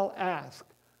 he shall ask.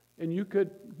 And you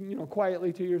could,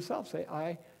 quietly to yourself say,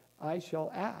 I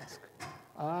shall ask.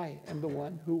 I am the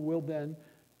one who will then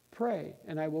pray,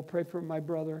 and I will pray for my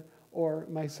brother or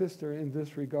my sister in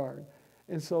this regard.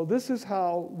 And so this is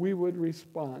how we would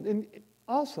respond. And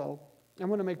also, I'm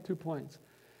going to make 2 points.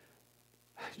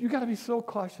 You got to be so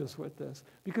cautious with this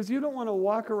because you don't want to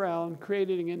walk around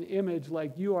creating an image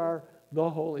like you are the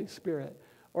Holy Spirit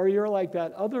or you're like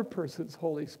that other person's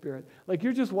Holy Spirit. Like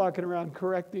you're just walking around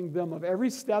correcting them of every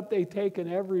step they take and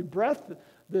every breath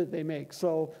that they make.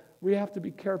 So we have to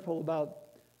be careful about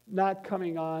not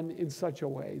coming on in such a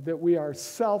way that we are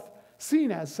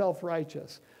seen as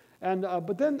self-righteous. And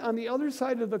but then on the other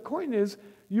side of the coin is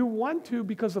you want to,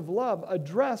 because of love,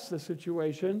 address the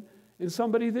situation in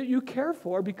somebody that you care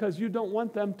for because you don't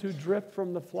want them to drift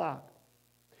from the flock.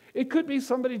 It could be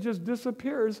somebody just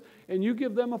disappears and you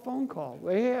give them a phone call.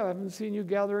 Hey, I haven't seen you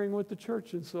gathering with the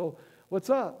church, and so what's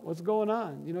up? What's going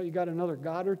on? You got another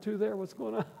God or two there? What's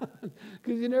going on?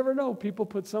 Because you never know. People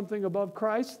put something above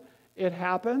Christ. It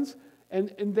happens,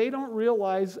 and they don't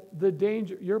realize the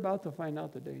danger. You're about to find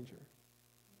out the danger.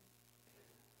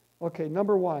 Okay,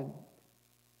 number 1,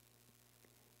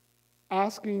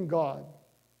 asking God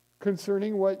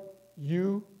concerning what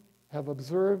you have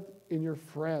observed in your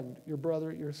friend, your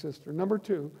brother, your sister. Number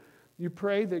 2, you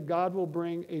pray that God will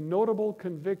bring a notable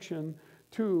conviction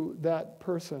to that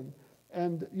person.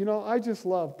 And, I just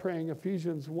love praying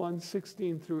Ephesians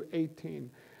 1:16 through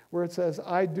 18, where it says,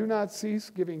 I do not cease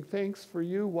giving thanks for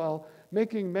you while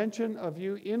making mention of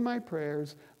you in my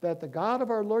prayers, that the God of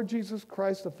our Lord Jesus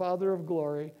Christ, the Father of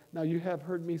glory, now you have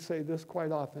heard me say this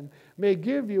quite often, may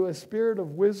give you a spirit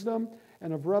of wisdom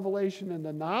and of revelation and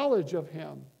the knowledge of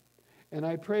him. And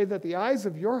I pray that the eyes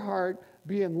of your heart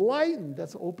be enlightened.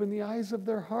 That's open the eyes of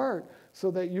their heart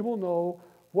so that you will know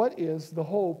what is the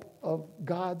hope of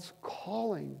God's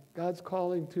calling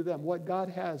to them, what God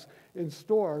has in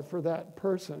store for that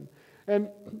person. And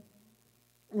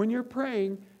when you're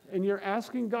praying and you're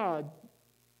asking God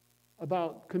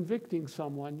about convicting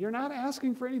someone, you're not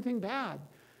asking for anything bad.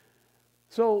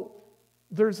 So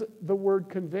there's the word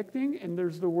convicting and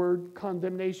there's the word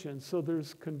condemnation. So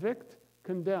there's convict,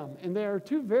 condemn. And they are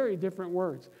 2 very different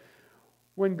words.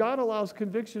 When God allows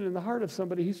conviction in the heart of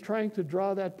somebody, he's trying to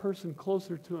draw that person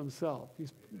closer to himself.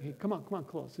 Hey, come on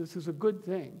close. This is a good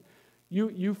thing.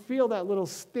 You feel that little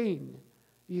sting.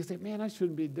 You say, man, I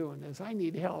shouldn't be doing this. I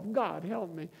need help. God,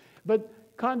 help me. But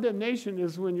condemnation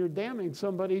is when you're damning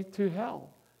somebody to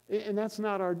hell. And that's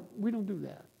not we don't do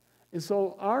that. And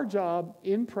so our job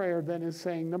in prayer then is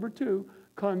saying, number 2,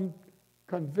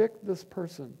 convict this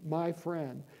person, my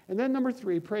friend. And then number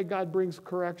 3, pray God brings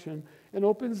correction and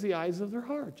opens the eyes of their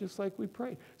heart, just like we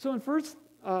pray. So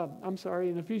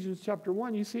in Ephesians chapter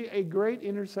 1, you see a great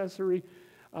intercessory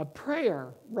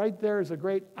prayer. Right there is a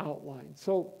great outline.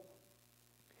 So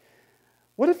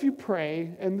what if you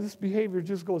pray and this behavior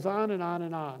just goes on and on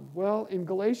and on? Well, in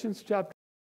Galatians chapter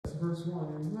verse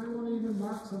 1, and you might want to even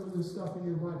mark some of this stuff in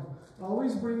your Bible.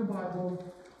 Always bring a Bible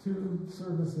to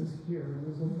services here.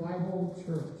 There's a Bible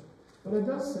church. But it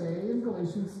does say in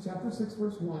Galatians chapter 6,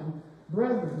 verse 1,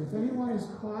 brethren, if anyone is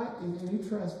caught in any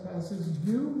trespasses,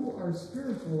 you who are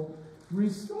spiritual,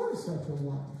 restore such a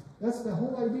one. That's the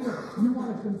whole idea. You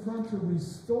want to confront to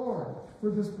restore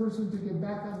for this person to get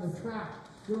back on the track.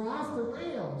 They're off the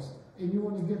rails, and you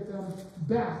want to get them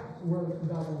back where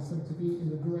God wants them to be in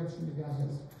the direction that God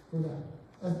has for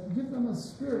that. Give them a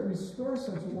spirit, restore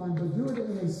such a one, but do it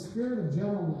in a spirit of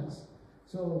gentleness.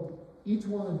 So each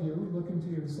one of you look into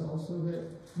yourself so that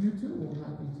you too will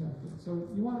not be tempted. So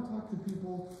you want to talk to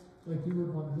people like you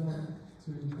would want them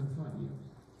to confront you.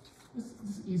 This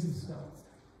is easy stuff.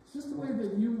 It's just the way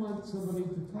that you want somebody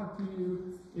to talk to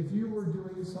you if you were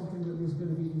doing something that was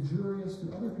going to be injurious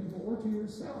to other people or to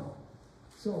yourself.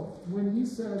 So when he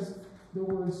says the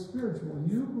word spiritual,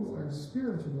 you who are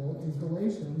spiritual in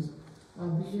Galatians,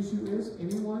 the issue is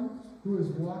anyone who is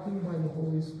walking by the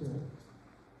Holy Spirit.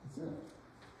 That's it.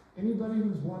 Anybody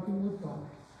who's walking with God.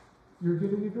 You're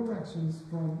getting the directions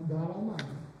from God Almighty.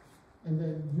 And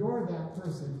then you're that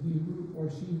person, he who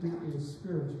or she who is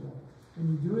spiritual. And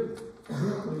you do it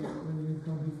gently when you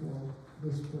come before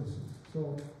this person.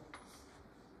 So,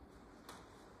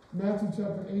 Matthew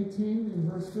chapter 18 in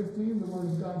verse 15, the Word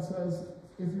of God says,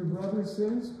 if your brother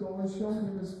sins, go and show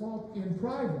him his fault in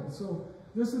private. So,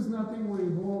 this is nothing where you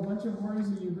blow a bunch of horns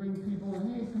and you bring people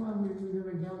and, hey, come on, we're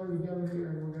going to gather together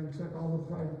here and we're going to check all the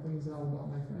private things out about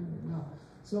my friend here. No.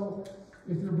 So,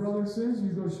 if your brother sins,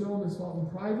 you go show him his fault in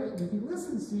private, and if he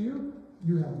listens to you,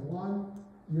 you have won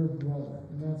your brother.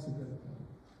 And that's a good thing.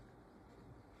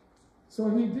 So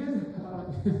he did,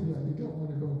 you don't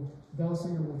want to go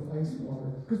dousing him with ice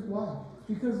water. Because why?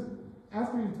 Because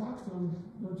after you talk to him,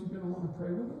 don't you going to want to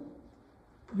pray with him?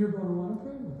 You're going to want to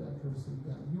pray with that person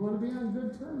then. You want to be on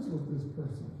good terms with this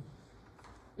person.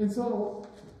 And so,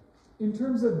 in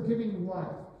terms of giving life,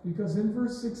 because in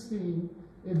verse 16,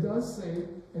 it does say,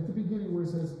 at the beginning where it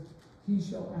says, he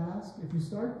shall ask, if you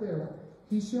start there,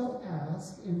 he shall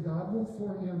ask, and God will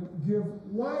for him give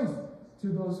life to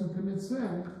those who commit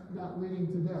sin, not leading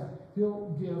to death.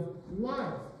 He'll give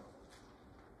life.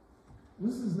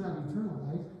 This is not eternal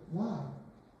life. Why?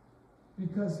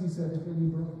 Because he said, if any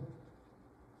brother.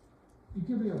 You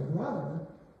can be a brother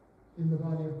in the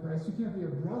body of Christ. You can't be a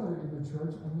brother in the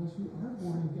church unless you are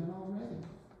born again already.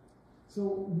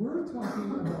 So we're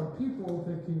talking about people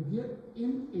that can get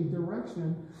in a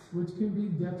direction which can be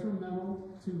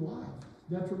detrimental to life,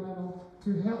 detrimental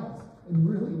to health, and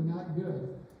really not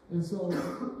good. And so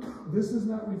this is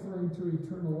not referring to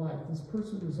eternal life. This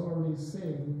person is already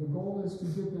saved. And the goal is to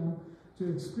get them to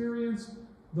experience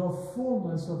the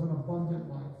fullness of an abundant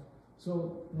life.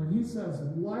 So when he says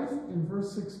life in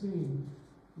verse 16,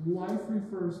 life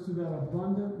refers to that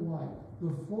abundant life,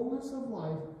 the fullness of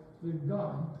life that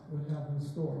God would have in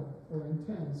store or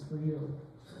intends for you.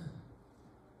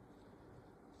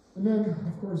 And then,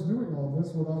 of course, doing all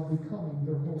this without becoming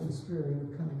their Holy Spirit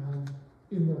or coming on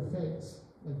in their face,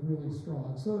 like really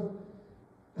strong. So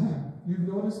you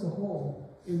notice the hole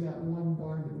in that one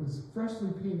barn that was freshly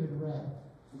painted red.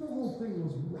 The whole thing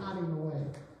was rotting away.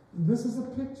 This is a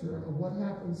picture of what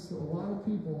happens to a lot of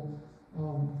people.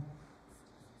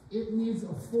 It needs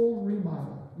a full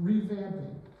remodel,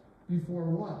 revamping. Before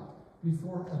what?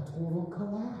 Before a total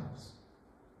collapse.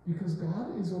 Because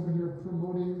God is over here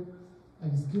promoting,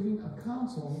 and he's giving a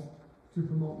counsel to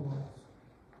promote life.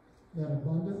 That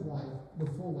abundant life, the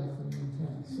full life that he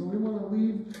intends. So we want to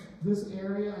leave this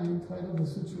area I entitled The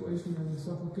Situation and the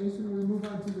Supplication. We move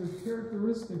on to the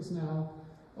characteristics now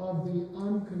of the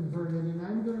unconverted. And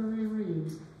I'm going to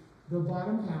reread the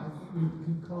bottom half. We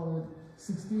can call it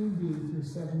 16b through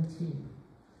 17.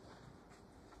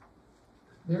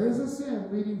 There is a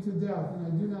sin leading to death, and I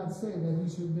do not say that he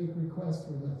should make request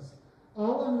for this.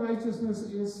 All unrighteousness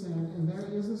is sin, and there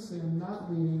is a sin not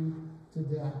leading to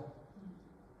death.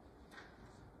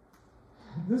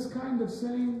 This kind of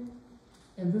sinning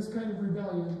and this kind of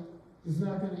rebellion is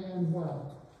not going to end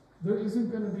well. There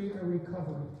isn't going to be a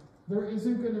recovery. There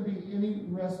isn't going to be any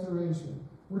restoration.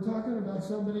 We're talking about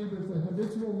somebody with a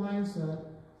habitual mindset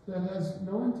that has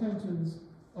no intentions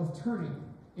of turning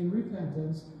in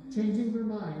repentance, changing their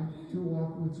mind to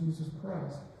walk with Jesus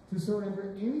Christ, to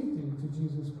surrender anything to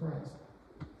Jesus Christ.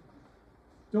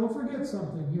 Don't forget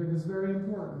something here that's very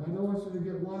important. I don't want you to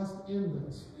get lost in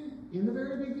this. In the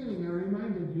very beginning, I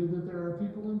reminded you that there are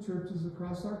people in churches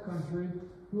across our country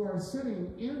who are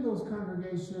sitting in those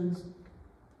congregations,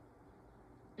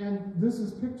 and this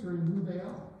is picturing who they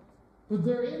are. But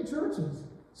they're in churches,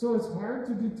 so it's hard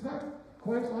to detect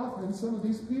quite often some of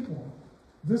these people.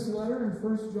 This letter in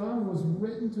 1 John was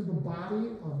written to the body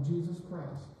of Jesus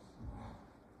Christ.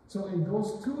 So it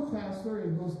goes to a pastor,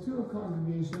 it goes to a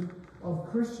congregation of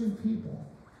Christian people.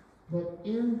 But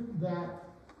in that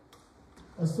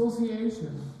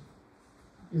association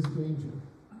is danger.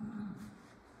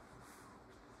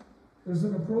 There's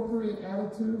an appropriate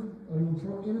attitude,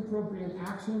 an inappropriate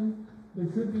action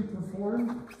that could be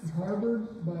performed,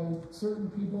 harbored by certain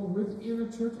people within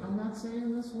a church. I'm not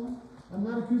saying this one. I'm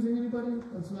not accusing anybody.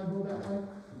 Let's not go that way.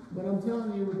 But I'm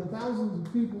telling you, with the thousands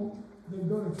of people that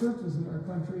go to churches in our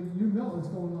country, you know what's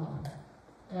going on.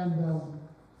 And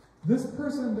this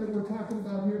person that we're talking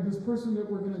about here, this person that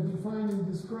we're going to define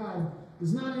and describe,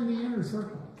 is not in the inner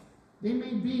circle. They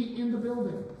may be in the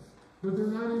building, but they're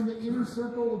not in the inner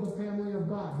circle of the family of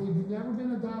God. They've never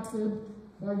been adopted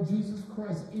by Jesus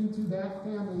Christ into that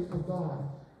family of God.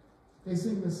 They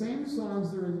sing the same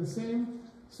songs. They're in the same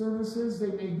services. They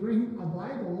may bring a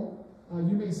Bible.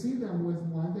 You may see them with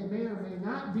one. They may or may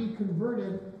not be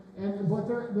converted.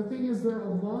 But the thing is, they're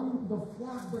among the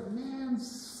flock. But man,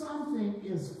 something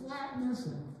is flat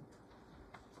missing.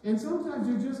 And sometimes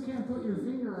you just can't put your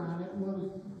finger on it.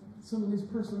 Well, some of these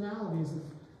personalities,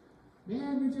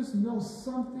 man, you just know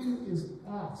something is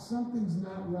off. Something's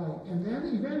not right. And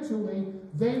then eventually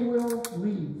they will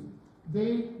leave.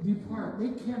 They depart. They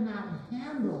cannot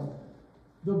handle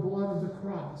the blood of the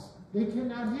cross. They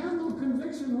cannot handle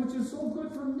conviction, which is so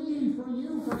good for me, for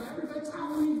you, for everybody. That's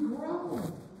how we grow.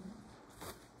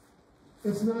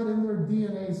 It's not in their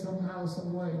DNA somehow,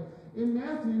 some way. In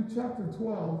Matthew chapter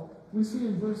 12, we see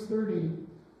in verse 30,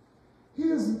 he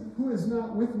who is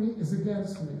not with me is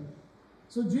against me.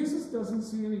 So Jesus doesn't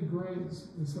see any grays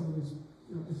in some of these.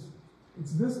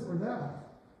 It's this or that.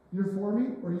 You're for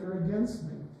me or you're against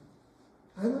me.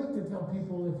 I like to tell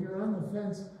people, if you're on the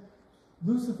fence,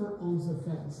 Lucifer owns the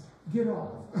fence. Get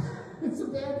off. It's a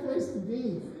bad place to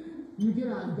be. You get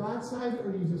on God's side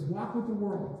or you just walk with the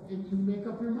world and you make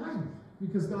up your mind.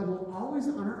 Because God will always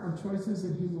honor our choices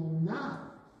and he will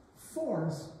not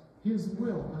force his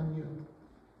will on you.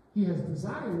 He has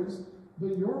desires,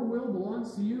 but your will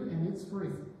belongs to you and it's free.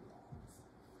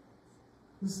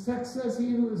 This text says,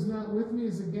 he who is not with me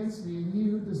is against me, and he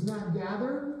who does not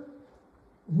gather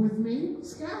with me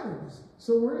scatters.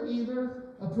 So we're either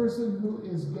a person who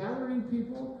is gathering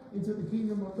people into the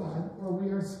kingdom of God, or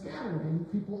we are scattering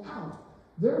people out.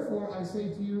 Therefore, I say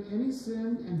to you, any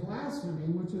sin and blasphemy,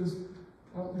 which is,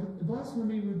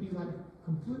 blasphemy would be like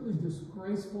completely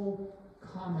disgraceful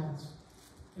comments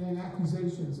and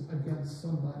accusations against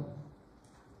somebody.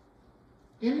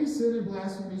 Any sin and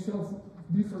blasphemy shall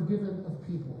be forgiven of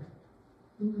people.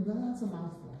 Now that's a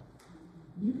mouthful.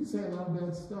 You can say a lot of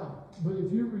bad stuff, but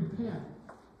if you repent,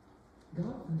 God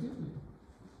will forgive you.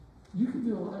 You can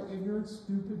do a lot of ignorant,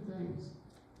 stupid things,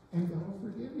 and God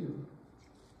will forgive you.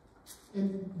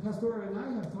 And Pastor and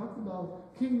I have talked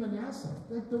about King Manasseh,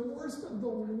 like the worst of the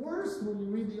worst. When you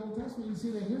read the Old Testament, you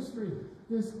see the history.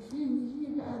 This king,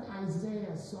 he had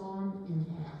Isaiah sawn in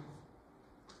half.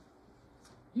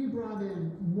 He brought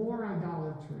in more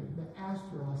idolatry, the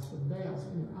Ashtaroth, the Baals,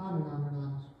 and on and on and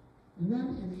on. And then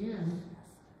in the end,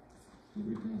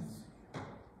 he repents.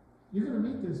 You're going to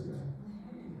meet this guy.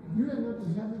 You end up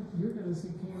in heaven, you're going to see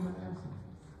King Manasseh.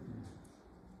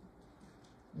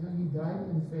 Yeah, he died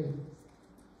in faith.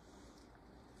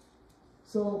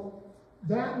 So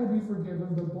that will be forgiven,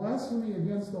 but blasphemy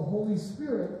against the Holy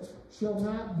Spirit shall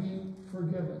not be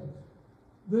forgiven.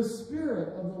 The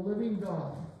Spirit of the living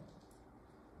God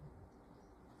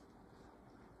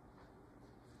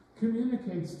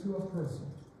communicates to a person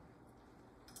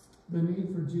the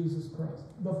need for Jesus Christ.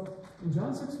 In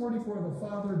John 6:44, the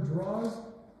Father draws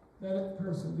that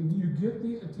person. You get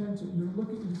the attention.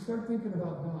 You start thinking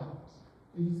about God.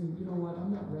 And you think, you know what,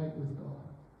 I'm not right with God.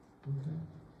 Okay?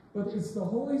 But it's the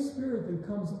Holy Spirit that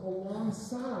comes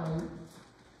alongside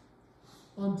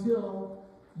until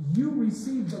you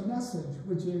receive the message,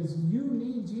 which is you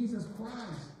need Jesus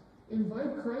Christ.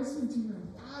 Invite Christ into your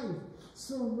life.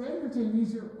 Surrender to him.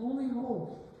 He's your only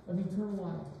hope of eternal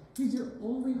life. He's your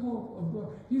only hope of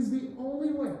glory. He's the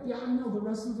only way. Yeah, I know the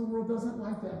rest of the world doesn't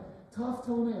like that. Tough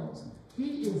toenails.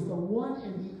 He is the one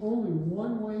and the only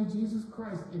one way, Jesus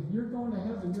Christ. If you're going to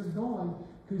heaven, you're going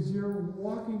because you're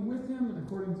walking with him and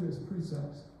according to his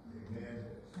precepts. Amen.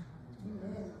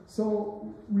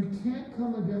 So we can't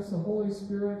come against the Holy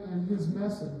Spirit and his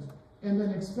message and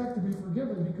then expect to be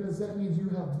forgiven, because that means you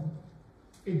have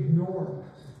ignored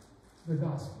the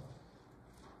gospel.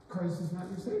 Christ is not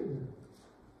your Savior.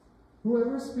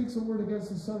 Whoever speaks a word against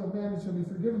the Son of Man shall be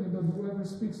forgiven him, but whoever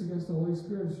speaks against the Holy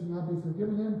Spirit shall not be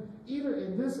forgiven him, either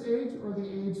in this age or the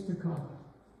age to come.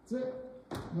 That's it.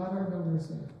 Not our governor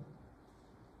saying.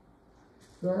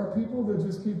 There are people that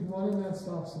just keep running that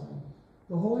stop sign.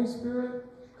 The Holy Spirit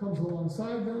comes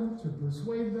alongside them to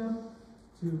persuade them,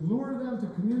 to lure them, to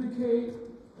communicate.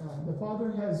 The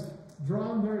Father has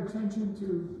drawn their attention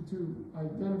to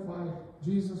identify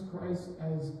Jesus Christ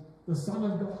as the Son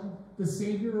of God, the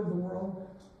Savior of the world,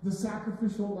 the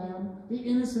sacrificial lamb, the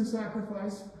innocent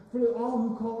sacrifice, for all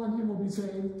who call on him will be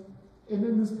saved. And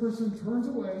then this person turns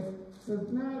away, says,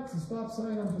 nah, it's a stop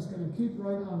sign, I'm just going to keep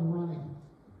right on running.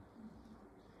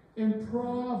 In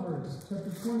Proverbs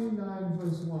chapter 29,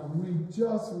 verse 1, we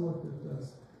just looked at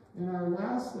this. In our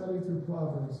last study through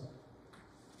Proverbs,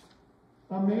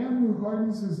 a man who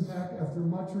hardens his neck after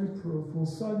much reproof will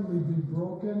suddenly be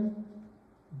broken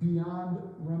beyond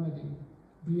remedy.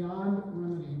 Beyond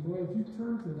remedy. Boy, if you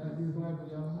turn to that in your Bible,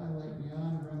 you'll highlight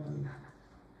beyond remedy.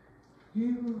 He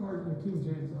who hardeneth, King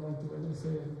James, I like the way they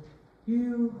say it. He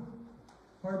who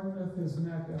hardeneth his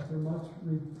neck after much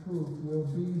reproof will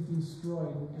be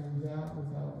destroyed, and that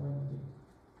without remedy.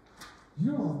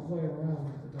 You don't want to play around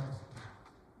with the gospel.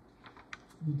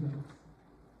 You don't.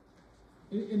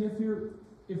 And if you're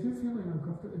feeling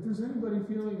uncomfortable, if there's anybody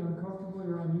feeling uncomfortable,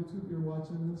 you're on YouTube, you're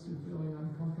watching this, you're feeling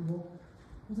uncomfortable,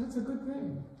 well, that's a good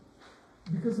thing.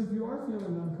 Because if you are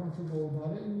feeling uncomfortable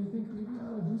about it, and you think, maybe I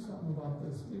ought to do something about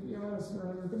this, maybe I ought to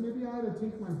surrender, but maybe I ought to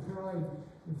take my pride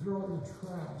and throw it in the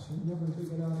trash and never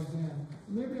dig it out again.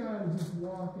 Maybe I ought to just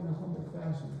walk in a humble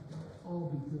fashion.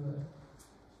 All be good.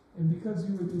 And because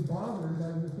you would be bothered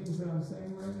by the things that I'm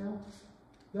saying right now,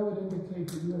 that would indicate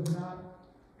that you have not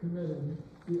committed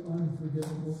the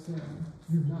unforgivable sin.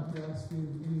 You've not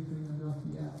blasphemed anything enough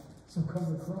yet. So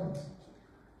come to Christ.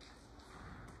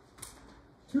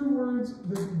 Two words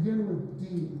that begin with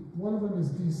D. One of them is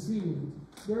deceived.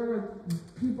 There are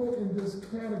people in this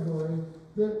category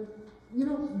that,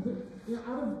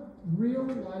 out of real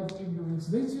life ignorance,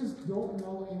 they just don't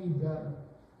know any better.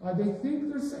 They think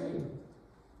they're saved.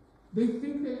 They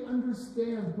think they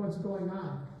understand what's going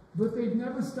on, but they've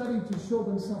never studied to show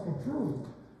themselves approved.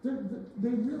 They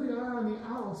really are on the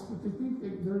outs, but they think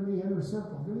they're in the inner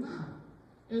circle. They're not.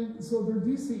 And so they're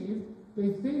deceived.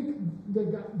 They think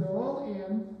they're all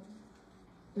in,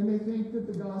 and they think that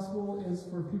the gospel is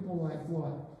for people like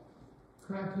what?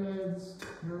 Crackheads,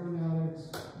 heroin addicts,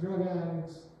 drug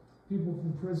addicts, people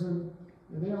from prison.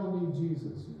 They all need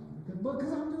Jesus,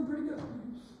 because I'm doing pretty good.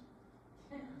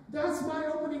 That's my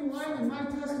opening line in my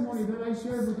testimony that I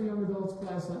shared with the young adults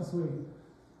class last week.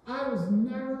 I was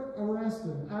never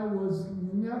arrested. I was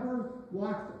never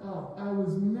locked up. I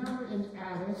was never an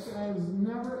addict. I was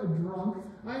never a drunk.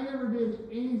 I never did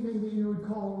anything that you would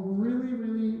call really,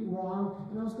 really wrong,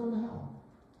 and I was going to hell.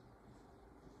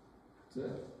 That's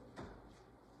it.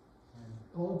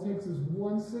 All it takes is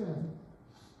one sin.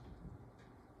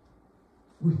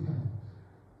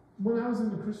 When I was in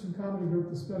the Christian comedy group,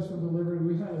 the Special Delivery,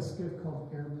 we had a skit called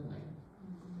Airplane.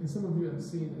 And some of you have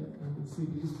seen it on the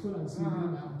CD. It's put on CD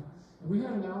now. And we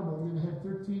had an album, and it had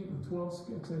 13 or 12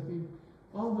 skits, I think.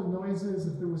 All the noises,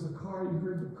 if there was a car, you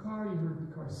heard the car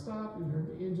stop, you heard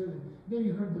the engine, and then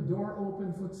you heard the door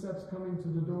open, footsteps coming to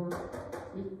the door.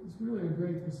 It's really a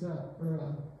great cassette, or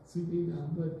a CD now.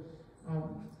 But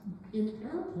in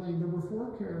Airplane, there were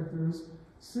 4 characters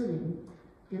sitting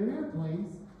in an airplane,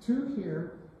 2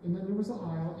 here, and then there was an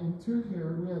aisle, and 2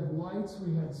 here. We had lights,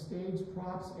 we had stage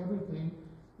props, everything.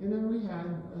 And then we had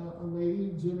a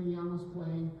lady, Jimmy Young was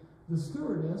playing the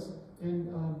stewardess,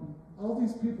 and all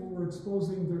these people were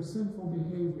exposing their sinful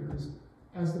behaviors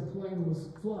as the plane was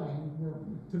flying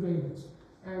to Vegas.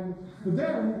 But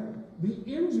then the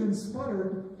engine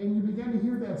sputtered, and you began to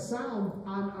hear that sound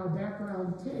on our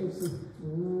background tapes.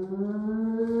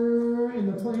 And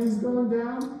the plane's going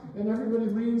down, and everybody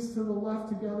leans to the left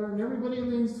together, and everybody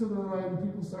leans to the right, and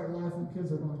people start laughing.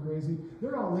 Kids are going crazy.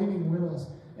 They're all leaning with us.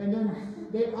 And then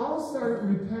they all start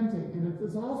repenting, and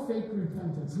it's all fake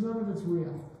repentance. None of it's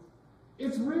real.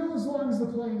 It's real as long as the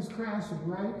plane is crashing,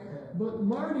 right? But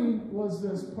Marty was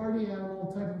this party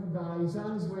animal type of a guy. He's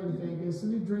on his way to Vegas,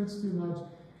 and he drinks too much.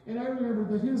 And I remember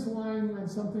that his line went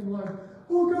something like,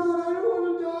 "Oh God, I don't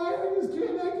want to die.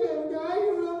 I can't die.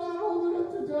 I'm not old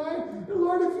enough to die. And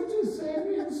Lord, if you just save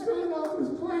me and straighten off this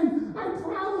plane, I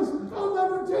promise I'll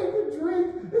never take a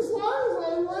drink as long as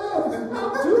I live.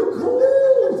 I'm too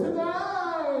cool to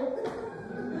die."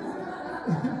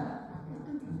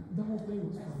 The whole thing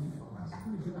was funny. It was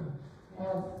pretty good.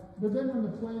 But then when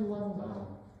the plane leveled out,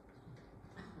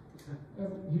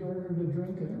 he ordered a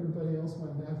drink, and everybody else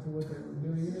went back to what they were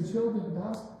doing. And it showed the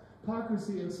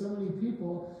hypocrisy of so many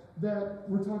people that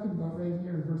we're talking about right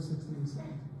here in verse 16 and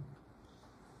 17.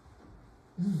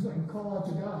 This is like a call out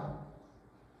to God,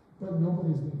 but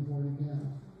nobody's being born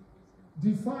again.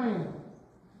 Defiant.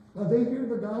 They hear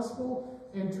the gospel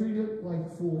and treat it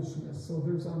like foolishness. So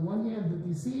there's on one hand the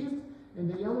deceived, and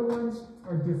the other ones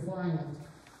are defiant.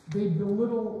 They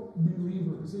belittle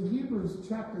believers. In Hebrews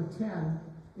chapter 10,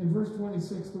 in verse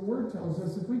 26, the word tells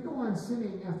us, if we go on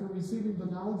sinning after receiving the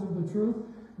knowledge of the truth,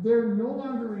 there no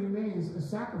longer remains a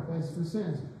sacrifice for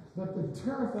sins, but the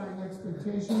terrifying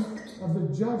expectation of the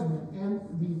judgment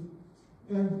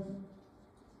and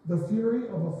the fury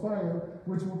of a fire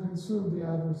which will consume the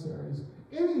adversaries.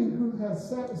 Any who has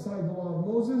set aside the law of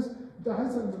Moses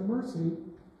dies without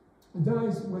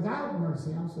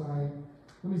mercy. I'm sorry.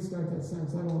 Let me start that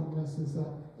sentence. I don't want to mess this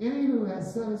up. Any who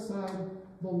has set aside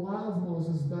the law of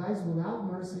Moses dies without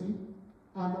mercy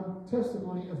on the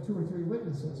testimony of 2 or 3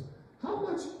 witnesses. How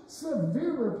much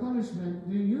severer punishment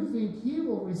do you think he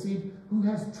will receive who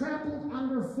has trampled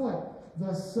underfoot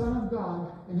the Son of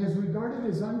God and has regarded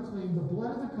as unclean the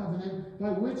blood of the covenant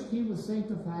by which he was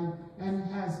sanctified and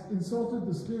has insulted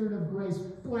the Spirit of grace?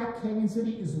 Black Canyon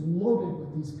City is loaded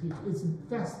with these people. It's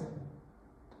infested.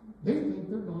 They think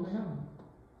they're going to heaven.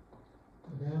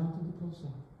 Down to the post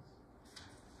office.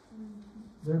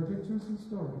 Their pictures and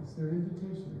stories, their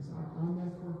invitations are on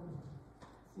that corkboard.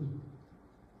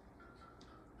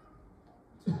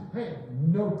 I have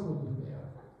no clue who they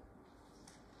are.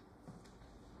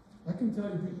 I can tell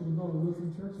you people who go to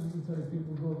Lutheran Church, I can tell you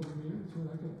people who go to the Community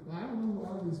Church. I don't know a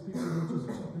lot of these people who are just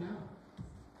checking out.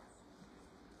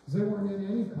 Because they weren't in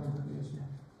any congregation.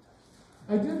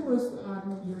 I did list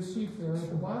on your sheet there, at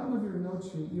the bottom of your note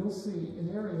sheet, you'll see an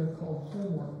area called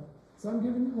homework. So I'm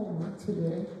giving you homework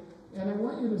today, and I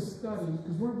want you to study,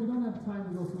 because we don't have time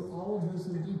to go through all of this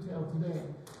in detail today.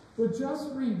 But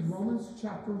just read Romans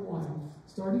chapter 1,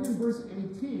 starting in verse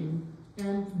 18,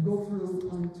 and go through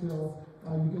until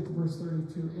you get to verse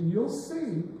 32. And you'll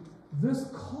see this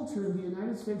culture in the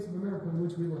United States of America in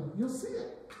which we live. You'll see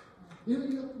it.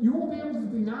 You won't be able to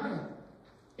deny it.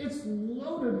 It's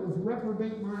loaded with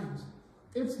reprobate minds.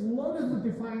 It's loaded with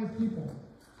defiant people.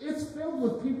 It's filled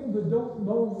with people that don't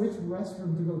know which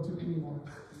restroom to go to anymore.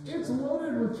 It's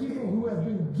loaded with people who have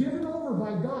been given over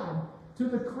by God to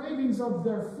the cravings of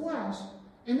their flesh,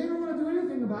 and they don't want to do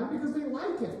anything about it because they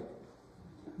like it.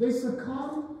 They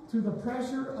succumb to the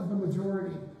pressure of the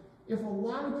majority. If a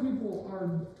lot of people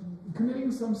are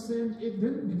committing some sin, it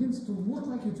then begins to look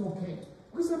like it's okay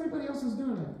because everybody else is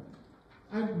doing it.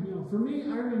 For me,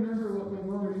 I remember what my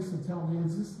mother used to tell me.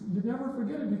 It's just, you never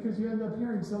forget it because you end up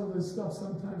hearing some of this stuff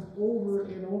sometimes over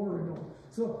and over and over.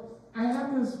 So I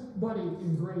had this buddy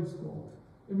in grade school,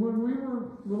 and when we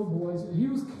were little boys, he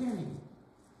was Kenny.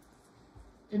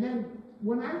 And then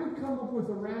when I would come up with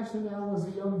a rationale as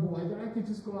a young boy that I could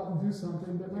just go out and do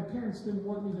something that my parents didn't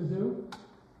want me to do,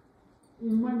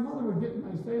 my mother would get in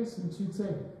my face and she'd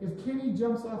say, if Kenny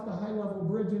jumps off the high-level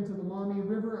bridge into the Maumee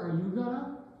River, are you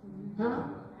gonna? Huh?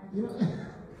 You know,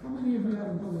 how many of you have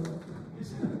a brother like that?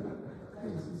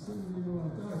 Some of you know what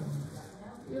I'm talking about.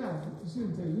 Yeah, she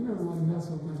would tell you, you never want to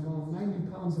mess with my mom. 90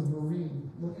 pounds of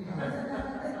Marine. Look out.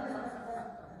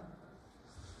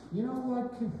 You know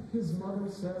what his mother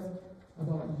said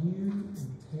about you and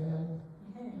Ted?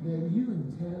 That you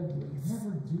and Ted would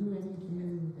never do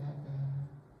anything that bad.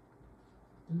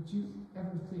 Don't you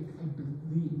ever think I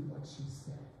believe what she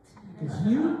said? Because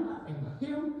you and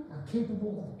him are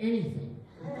capable of anything.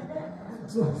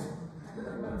 So,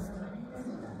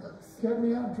 kept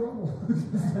me out of trouble.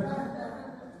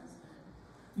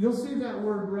 You'll see that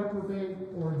word reprobate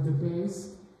or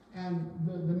debase, and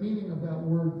the meaning of that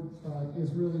word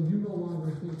is really you no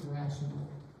longer think rational.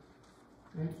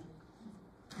 Right?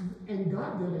 And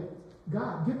God did it.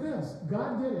 God, get this,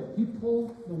 God did it. He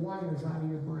pulled the wires out of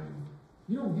your brain.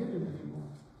 You don't get it anymore.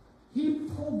 He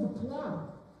pulled the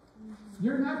plug.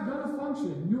 You're not going to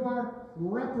function. You are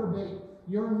reprobate.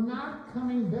 You're not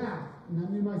coming back. And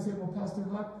then you might say, well, Pastor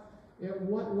Huck, at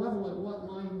what level, at what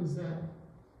line is that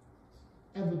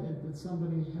evident that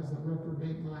somebody has a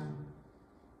reprobate mind?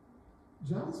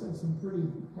 John said some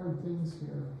pretty hard things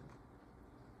here.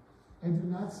 I do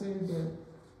not say that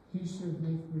he should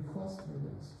make requests for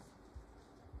this.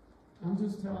 I'm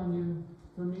just telling you,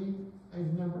 for me, I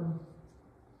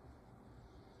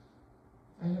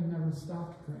have never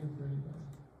stopped praying for anybody.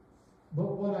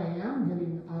 But what I am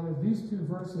getting out of these two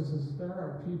verses is there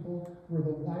are people where the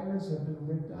wires have been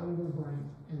ripped out of their brain,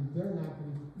 and they're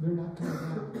not coming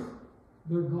back.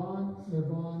 They're gone, they're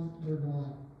gone, they're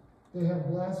gone. They have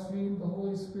blasphemed the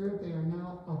Holy Spirit. They are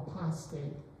now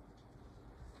apostate.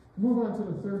 Move on to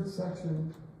the third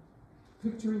section,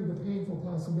 picturing the painful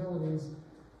possibilities.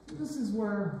 This is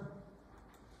where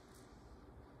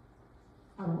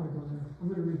I don't want to go there. I'm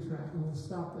going to retract. I'm going to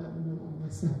stop that in the middle of my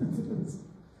sentence.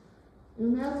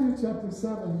 In Matthew chapter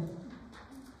 7,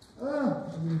 I'm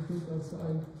going to think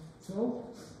outside. So,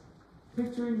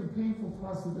 picturing the painful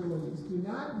possibilities. Do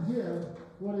not give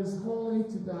what is holy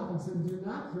to dogs, and do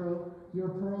not throw your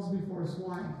pearls before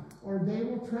swine, or they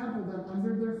will trample them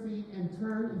under their feet and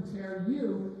turn and tear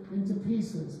you into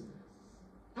pieces.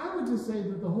 I would just say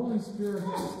that the Holy Spirit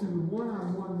has to,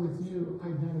 one-on-one with you,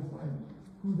 identify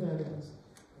who that is.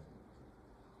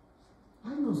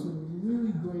 I know some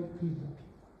really great people.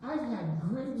 I've had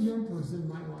great mentors in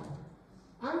my life.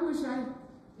 I wish I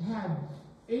had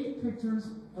 8 pictures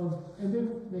of, and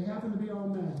then they happen to be all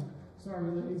men. Sorry,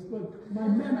 ladies, but my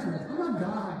mentors. I'm a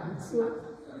guy. So,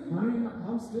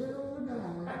 I'm still a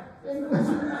guy.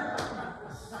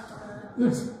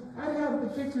 I have the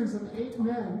pictures of 8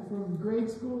 men from grade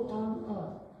school on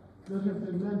up that have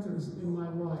been mentors in my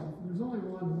life. There's only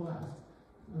one left.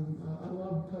 I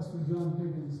love Pastor John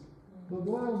Higgins. But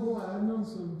boy, oh boy, I've known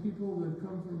some people that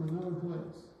come from another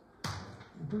place.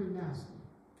 They're pretty nasty.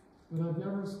 But I've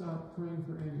never stopped praying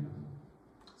for any of them.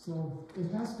 So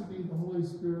it has to be the Holy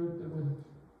Spirit that would.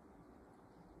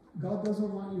 God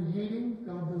doesn't want you hating.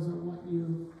 God doesn't want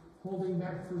you holding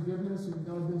back forgiveness. And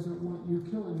God doesn't want you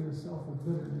killing yourself with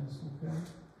bitterness. Okay?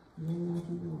 He don't want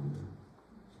you doing that.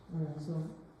 All right, so.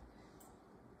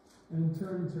 And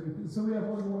turn. So we have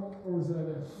one more, or is that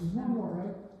it? There's one more,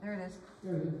 right? There it is.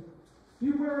 There it is.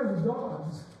 Beware of the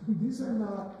dogs.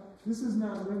 This is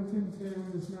not Rington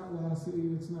Tim, it's not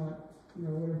Lassie, it's not,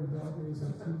 whatever dog it is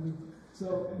on TV.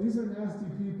 So these are nasty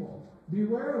people.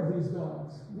 Beware of these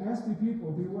dogs. Nasty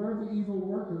people. Beware of the evil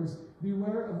workers.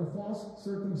 Beware of the false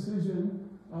circumcision.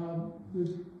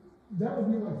 That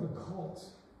would be like the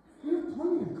cults. We have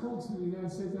plenty of cults in the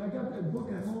United States. I got that book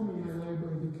at home in my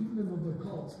library, The Kingdom of the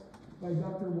Cults, by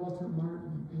Dr. Walter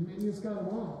Martin. And it's got them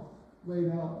all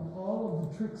laid out, and all of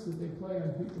the tricks that they play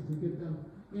on people to get them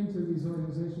into these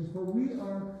organizations. For we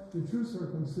are the true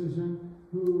circumcision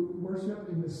who worship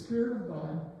in the Spirit of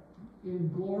God, in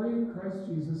glory in Christ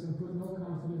Jesus, and put no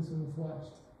confidence in the flesh.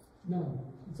 None.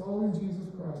 It's all in Jesus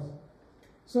Christ.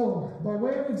 So, by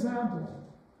way of example,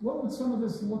 what would some of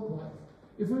this look like?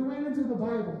 If we went into the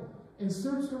Bible and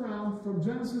searched around from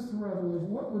Genesis to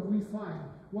Revelation, what would we find?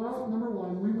 Well, number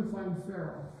one, we would find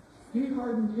Pharaoh. He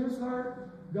hardened his heart.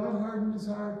 God hardened his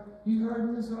heart. He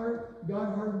hardened his heart.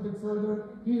 God hardened it further.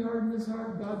 He hardened his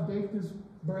heart. God baked his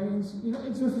brains.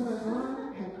 It just went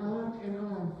on and on and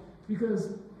on.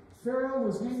 Because Pharaoh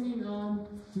was hanging on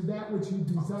to that which he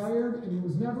desired, and he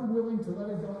was never willing to let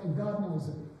it go, and God knows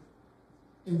it.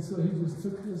 And so he just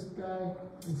took this guy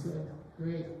and said,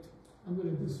 great, I'm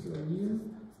going to destroy you,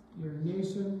 your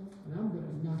nation, and I'm going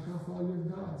to knock off all your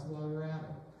gods while you're at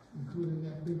it, including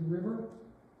that big river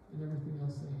and everything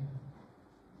else they had.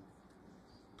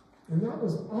 And that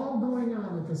was all going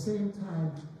on at the same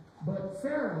time. But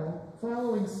Pharaoh,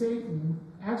 following Satan,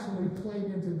 actually played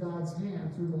into God's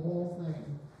hand through the whole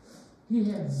thing. He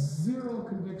had zero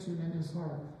conviction in his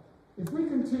heart. If we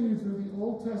continue through the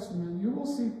Old Testament, you will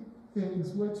see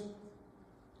things which,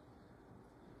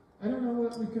 I don't know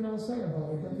what we can all say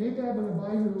about it, but Nadab and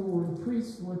Abihu were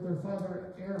priests with their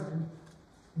father Aaron.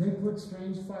 They put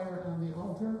strange fire on the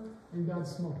altar, and God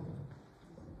smoked them.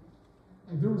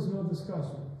 And there was no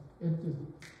discussion. It just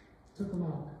took them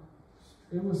out.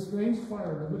 It was strange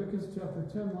fire, Leviticus chapter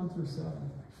 10, 1 through 7.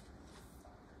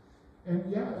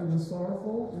 And yeah, it was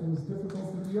sorrowful, it was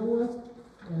difficult to deal with,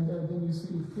 and then you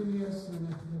see Phineas, and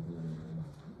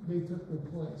they took their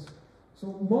place.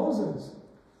 So Moses,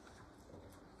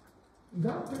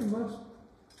 God pretty much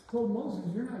told Moses,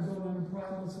 you're not going into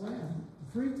promised land.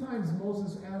 3 times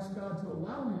Moses asked God to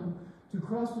allow him to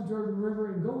cross the Jordan River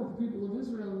and go with the people of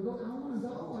Israel and go, I want to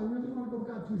go, I really want to go,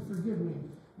 God, please forgive me.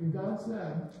 And God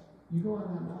said, you go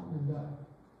on that mountain and die.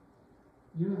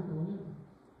 You're not going in.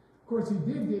 Of course, he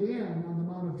did get in on the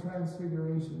Mount of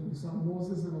Transfiguration. We saw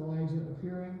Moses and Elijah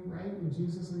appearing, right? And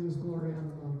Jesus in his glory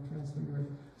on the Mount of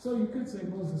Transfiguration. So you could say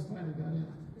Moses finally got in.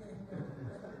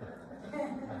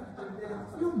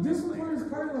 Discipline is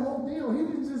part of the whole deal. He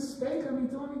didn't just spank him. He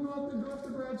told him to go up to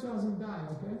Bradshaw's and die,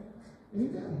 okay? And he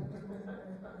did.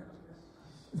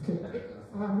 Okay,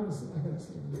 I gotta say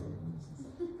it.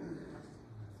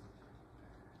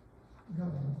 Go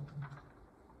ahead.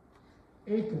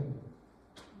 Achan.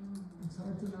 It's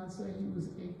hard to not say he was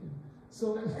Achan.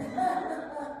 So,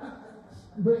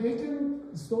 but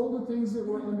Achan stole the things that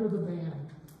were under the ban.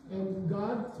 And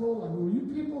God told him, when you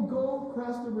people go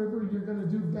across the river, you're going to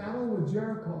do battle with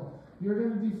Jericho. You're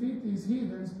going to defeat these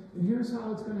heathens, and here's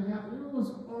how it's going to happen. It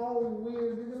was all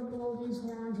weird. You're going to blow these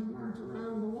horns and march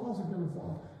around, and the walls are going to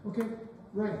fall. Okay,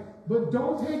 right. But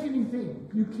don't take anything.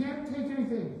 You can't take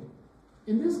anything.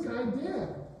 And this guy did.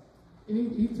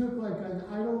 And he took like an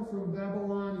idol from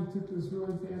Babylon. He took this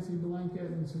really fancy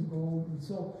blanket and some gold. And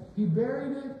so he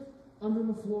buried it under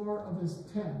the floor of his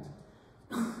tent.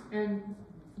 And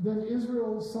then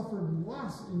Israel suffered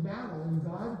loss in battle. And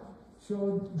God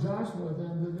showed Joshua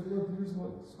then that, look, here's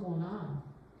what's going on.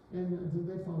 And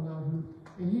they found out who.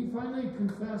 And he finally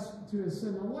confessed to his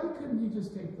sin. Now, why couldn't he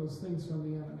just take those things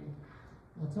from the enemy?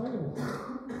 I'll tell you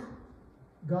why.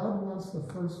 God wants the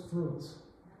first fruits.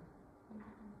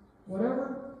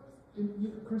 Whatever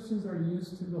Christians are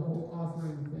used to the whole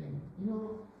offering thing.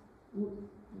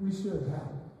 We should have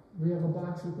it. We have a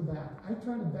box at the back. I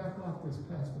try to back off this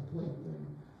pass the plate thing.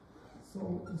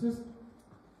 So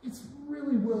it's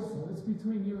really willful. It's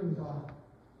between you and God.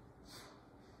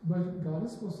 But God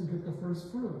is supposed to get the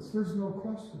first fruits. There's no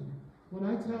question. When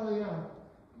I tally up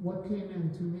what came in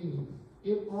to me,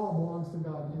 it all belongs to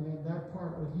God. And then that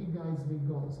part where He guides me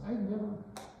goes. I'll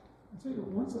tell you,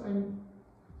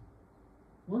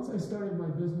 once I started my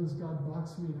business, God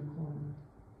boxed me in a corner.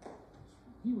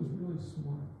 He was really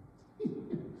smart.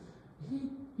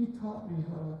 He taught me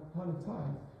how to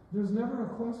tithe. There's never a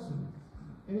question.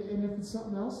 And if it's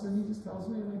something else, then He just tells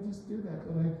me, and I just do that.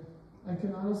 But I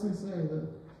can honestly say that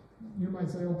you might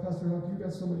say, "Oh, Pastor Huck, you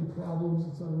got so many problems,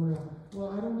 it's unreal."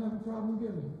 Well, I don't have a problem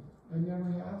giving. I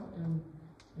never have, and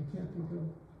I can't think of.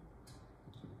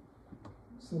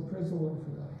 So praise the Lord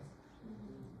for that.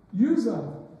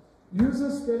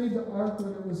 Uzzah steadied the ark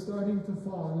when it was starting to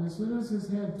fall, and as soon as his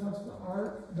hand touched the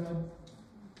ark, God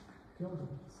killed him.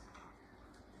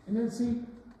 And then see,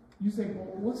 you say,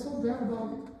 well, what's so bad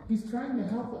about it? He's trying to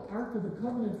help the Ark of the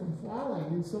Covenant from falling,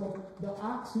 and so the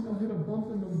ox, hit a bump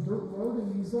in the dirt road,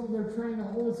 and he's over there trying to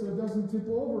hold it so it doesn't tip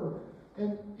over,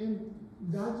 and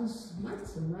God just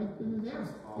smites him right in there.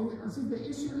 And see, the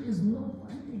issue is people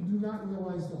do not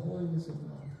realize the holiness of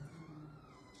God.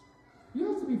 You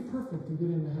don't have to be perfect to get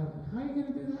into heaven. How are you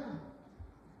going to do that?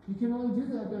 You can only do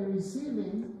that by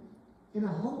receiving, in a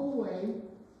humble way,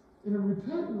 in a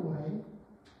repentant way,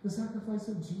 the sacrifice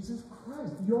of Jesus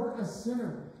Christ. You're a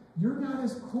sinner. You're not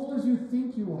as cool as you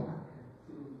think you are.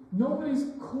 Nobody's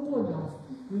cool enough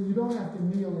that you don't have to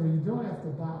kneel or you don't have to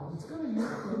bow. It's going to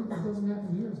happen. If it doesn't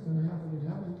happen here, it's going to happen in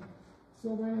heaven. So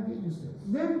why not get used to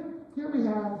it? Then, here we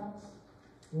have,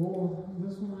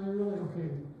 this one I really,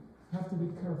 have to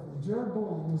be careful.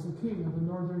 Jeroboam was the king of the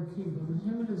northern kingdom, and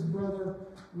him and his brother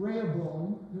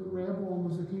Rehoboam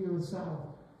was the king of the south,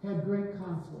 had great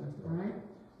conflict, all right?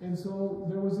 And so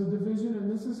there was a division, and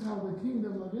this is how the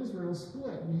kingdom of Israel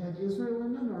split. You had Israel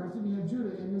in the north, and you had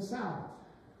Judah in the south.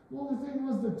 Well, the thing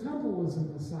was, the temple was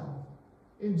in the south.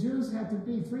 And Jews had to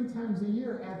be 3 times a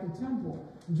year at the temple.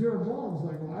 And Jeroboam's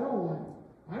like, well,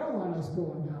 I don't want us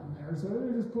going down there. So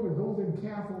they just put a golden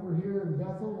calf over here in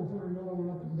Bethel and put another one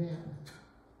up in Dan.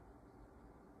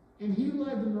 And he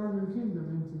led the northern kingdom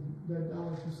into the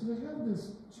idolatry. So they had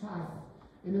this child.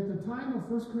 And at the time of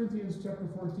 1 Corinthians chapter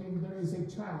 14, there is a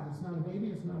child. It's not a baby,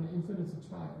 it's not an infant, it's a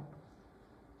child.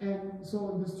 And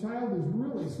so this child is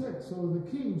really sick. So the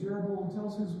king, Jeroboam,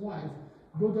 tells his wife,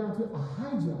 go down to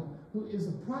Ahijah, who is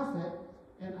a prophet,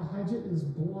 and Ahijah is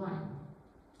blind.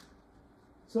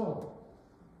 So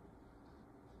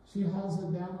she hauls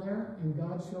it down there, and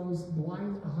God shows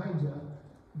blind Ahijah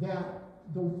that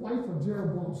the wife of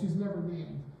Jeroboam, she's never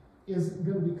named, is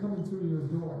going to be coming through your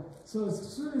door. So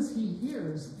as soon as he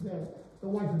hears that the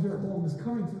wife of Jeroboam is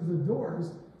coming through the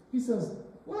doors, he says,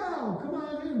 well, come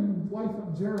on in, wife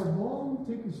of Jeroboam,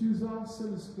 take your shoes off,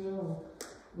 sit a spill,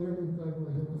 whatever the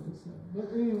Bible said.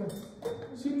 But anyway,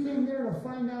 she came there to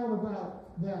find out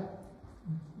about that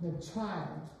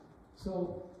child.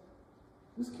 So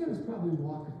this kid is probably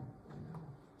walking right now,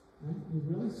 right? He's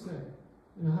really sick.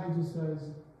 And Ahijah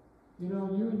says, you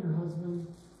and your husband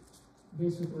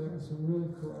basically are some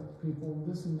really corrupt people,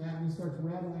 this and that, and he starts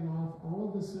rattling off all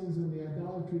of the sins and the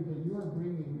idolatry that you are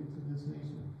bringing into this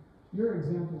nation. Your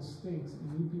example stinks,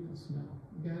 and you people smell.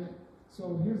 You got it?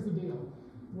 So here's the deal.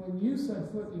 When you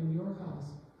set foot in your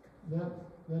house,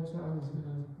 that child is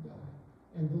going to die.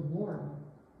 And the Lord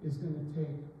is going to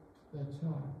take that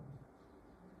child.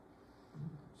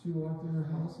 She walked in her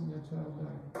house, and that child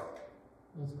died.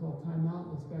 Let's call time out.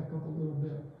 Let's back up a little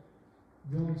bit.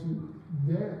 Don't you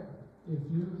dare, if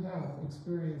you have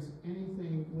experienced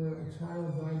anything where a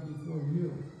child died before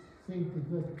you, think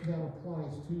that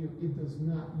applies to you. It does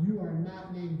not. You are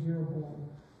not named Jeroboam.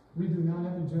 We do not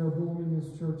have a Jeroboam in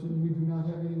this church, and we do not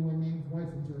have anyone named wife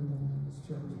of Jeroboam in this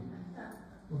church.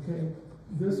 Okay?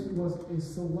 This was a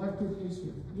selected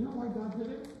issue. You know why God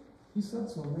did it? He said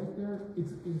so right there.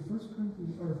 It's in 1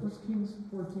 Kings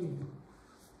 14.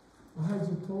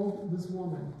 Ahijah told this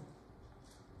woman,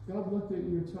 God looked at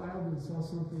your child and saw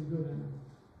something good in him.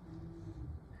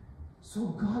 So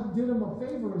God did him a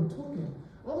favor and took him.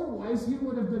 Otherwise, he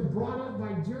would have been brought up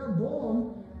by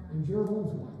Jeroboam and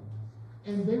Jeroboam's wife.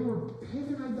 And they were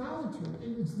pagan idolatry.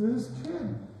 And this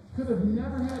kid could have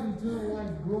never had eternal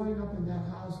life growing up in that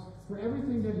house for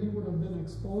everything that he would have been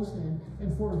exposed in,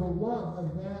 and for the love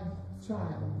of that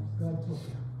child, God took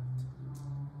him.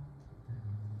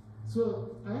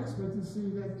 So I expect to see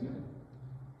that kid.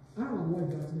 I don't know what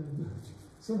God's going to do.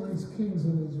 Some of these kings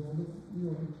in Israel,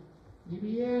 Maybe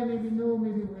yeah, maybe no,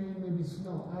 maybe rain, maybe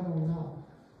snow. I don't know.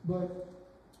 But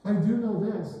I do know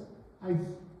this.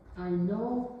 I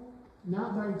know,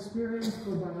 not by experience,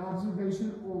 but by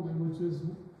observation only, which is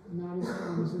not as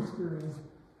strong as experience,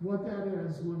 what that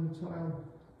is when a child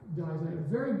dies. I had a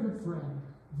very good friend,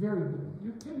 very good.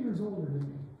 You're 10 years older than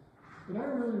me. But I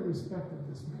really respected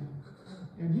this man.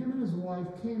 And him and his wife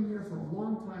came here for a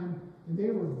long time, and they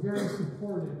were very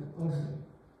supportive of me.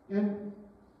 And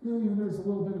you know, even there's a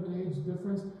little bit of an age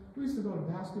difference. We used to go to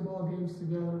basketball games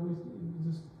together. We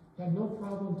just had no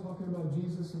problem talking about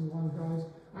Jesus and one guys.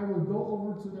 I would go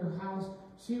over to their house.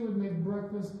 She would make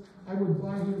breakfast. I would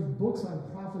buy him books on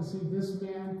prophecy. This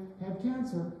man had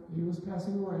cancer. He was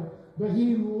passing away. But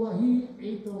he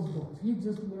ate those books. He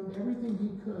just learned everything he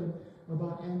could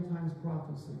about end times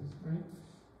prophecies, right?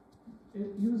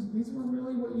 These were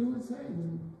really what you would say.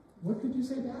 What could you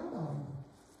say bad about him?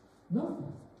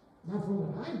 Nothing. Not from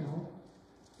what I know.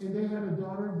 And they had a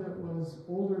daughter that was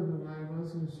older than I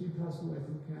was, and she passed away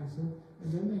from cancer. And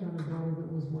then they had a daughter that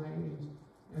was my age.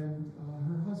 And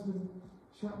her husband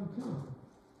shot and killed her.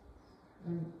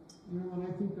 And, you know, when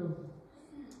I think of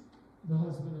the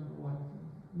husband and the wife,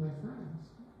 my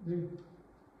friends,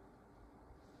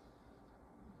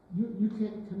 you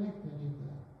can't connect any of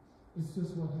that. It's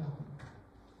just what happened.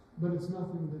 But it's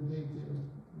nothing that they did.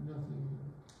 Nothing.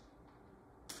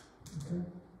 Okay?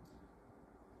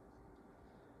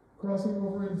 Crossing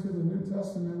over into the New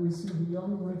Testament, we see the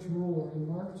young rich ruler in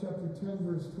Mark chapter 10,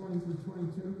 verse 20 through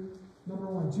 22. Number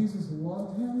 1, Jesus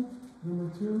loved him. Number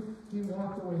 2, he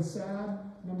walked away sad.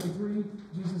 Number 3,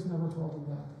 Jesus never called him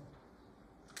back.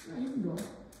 Yeah, you can go.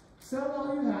 Sell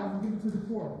all you have and give it to the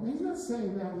poor. Now, he's not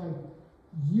saying that like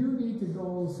you need to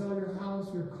go sell your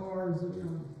house, your cars, you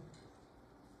know.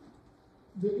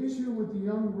 The issue with the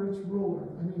young rich ruler,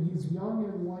 I mean, he's young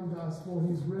in one gospel,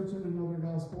 he's rich in another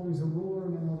gospel, he's a ruler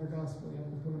in another gospel. You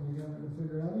have to put them together to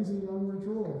figure out. He's a young rich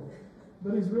ruler.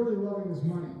 But he's really loving his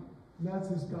money.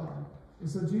 That's his God. And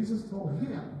so Jesus told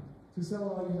him to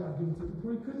sell all you have, give it to the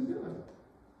poor. He couldn't do it.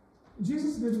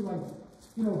 Jesus didn't like,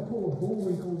 you know, pull a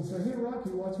bullwinkle and say, hey,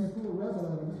 Rocky, watch me pull a rabbit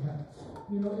out of my hat.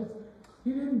 You know,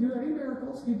 he didn't do any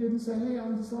miracles. He didn't say, hey,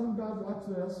 I'm the Son of God, watch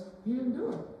this. He didn't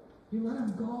do it. He let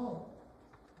him go.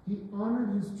 He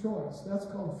honored his choice. That's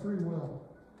called free will.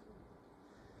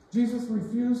 Jesus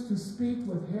refused to speak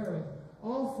with Herod.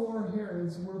 All 4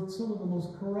 Herods were some of the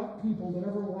most corrupt people that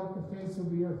ever walked the face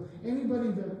of the earth. Anybody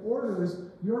that orders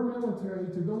your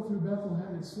military to go through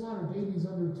Bethlehem and slaughter babies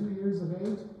under 2 years of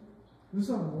age, there's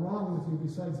something wrong with you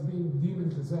besides being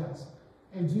demon-possessed.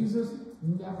 And Jesus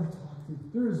never talked to you.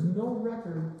 There is no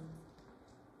record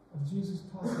of Jesus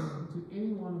talking to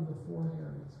any one of the 4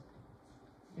 Herods.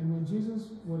 And when Jesus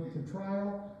went to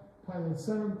trial, Pilate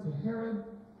sent him to Herod,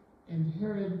 and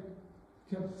Herod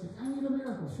kept saying, I need a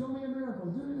miracle. Show me a miracle.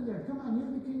 Do it there. Come on,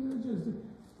 you're the king of the Jews.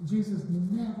 Jesus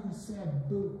never said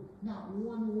boo. Not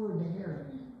one word to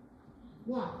Herod.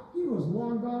 Why? He was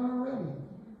long gone already.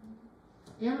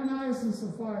 Ananias and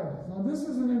Sapphira. Now this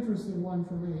is an interesting one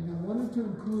for me, and I wanted to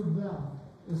include them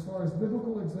as far as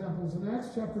biblical examples. In Acts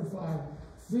chapter 5,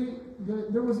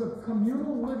 there was a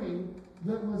communal living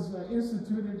that was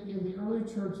instituted in the early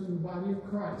church in the body of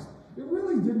Christ. It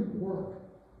really didn't work,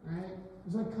 right? It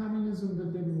was like communism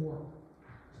that didn't work,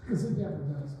 because it never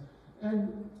does.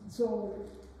 And so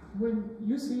when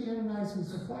you see Ananias and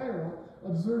Sapphira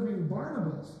observing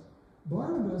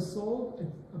Barnabas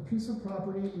sold a piece of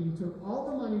property, and he took all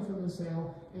the money from the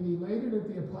sale, and he laid it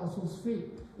at the apostles' feet.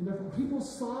 And therefore people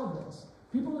saw this.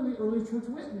 People in the early church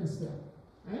witnessed it,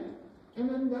 right? And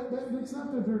then it's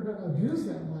not that they're going to abuse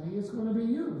that money, it's going to be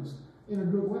used in a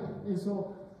good way. And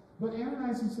so, but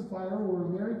Ananias and Sapphira were a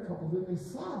married couple, that they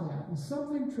saw that, and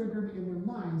something triggered in their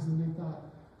minds, and they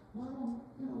thought, well,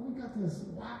 you know, we got this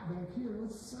lot back here,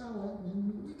 let's sell it,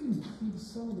 and we can keep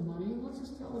some of the money, let's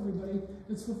just tell everybody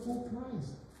it's the full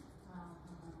price.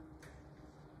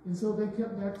 And so they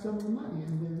kept back some of the money,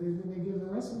 and they gave the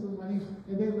rest of the money,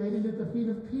 and they laid it at the feet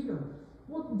of Peter.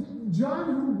 Well, John,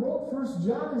 who wrote 1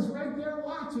 John, is right there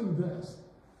watching this.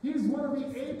 He's one of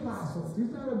the apostles. He's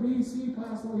not a BC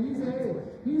apostle. He's A.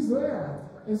 He's there.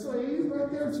 And so he's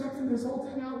right there checking this whole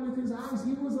thing out with his eyes.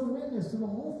 He was a witness to the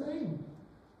whole thing.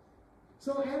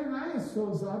 So Ananias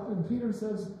shows up, and Peter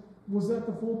says, was that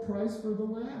the full price for the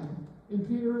land? And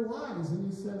Peter lies, and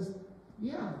he says,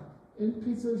 yeah. And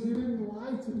Peter says, you didn't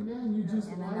lie to men, you just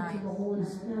lied to the Holy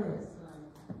Spirit.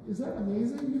 Is that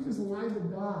amazing? You just lied to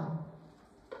God.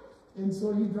 And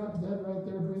so he dropped dead right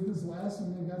there, breathed his last,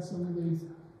 and they got some of these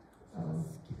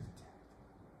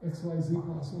XYZ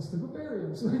apostles to go bury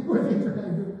him. So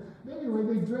anyway,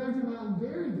 they dragged him out and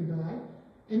buried the guy.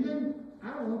 And then I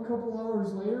don't know, a couple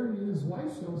hours later, his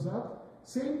wife shows up.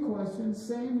 Same question,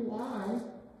 same lie.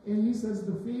 And he says,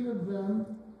 the feet of them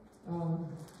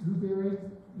who buried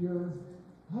your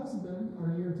husband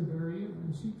are here to bury you.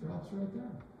 And she drops right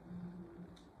there.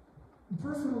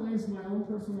 Personally, it's my own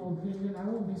personal opinion. I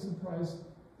won't be surprised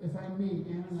if I meet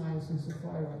Ananias and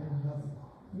Sapphira in heaven.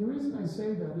 The reason I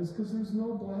say that is because there's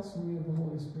no blasphemy of the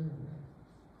Holy Spirit.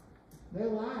 They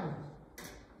lied.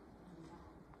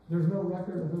 There's no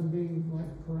record of them being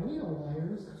like perennial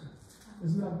liars.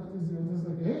 It's like,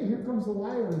 hey, here comes the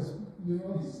liars. You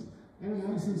know,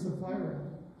 Ananias and Sapphira.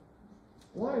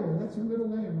 Liar, that's your middle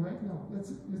name, right? No,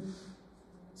 that's.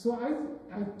 So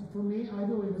for me, I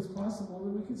believe it's possible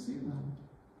that we could see them.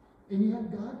 And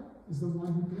yet God is the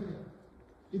one who did it.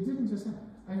 It didn't just happen.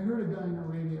 I heard a guy on the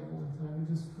radio one time, it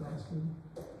just flashed in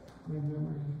my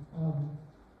memory.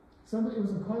 It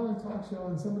was a call-in talk show,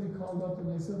 and somebody called up and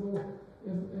they said, well,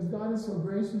 if God is so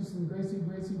gracious and gracie,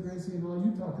 and all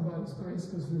you talk about is grace,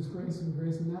 because there's grace,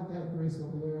 and not that grace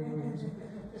over there.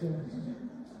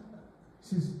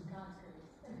 She's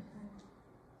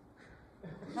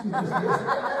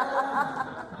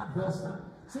blessed.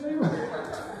 So anyway,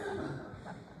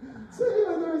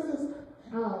 there was this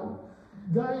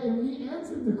guy, and he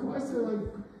answered the question like,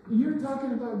 you're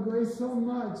talking about grace so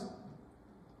much,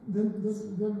 then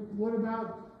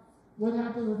what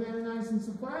happened with Ananias and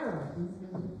Sapphira?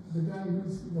 And the guy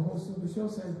who's the host of the show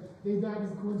said, they died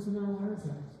of coincidental heart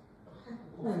attacks.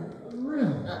 Like,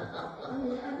 really?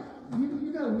 I mean,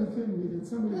 you gotta be kidding me that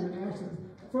somebody would actually,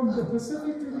 from the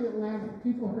Pacific to the Atlantic,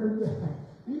 people heard that.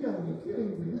 You gotta be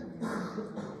kidding me.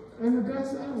 And the guy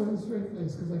said, I went straight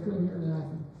face because I couldn't hear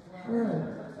laughing. All right.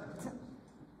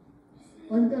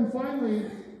 And then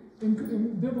finally, in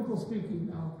biblical speaking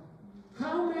now,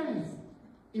 how many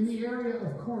in the area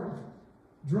of Corinth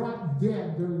dropped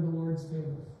dead during the Lord's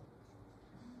table?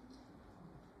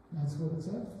 That's what it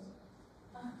says.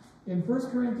 In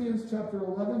 1 Corinthians chapter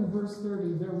 11, verse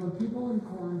 30, there were people in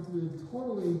Corinth that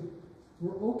totally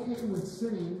were okay with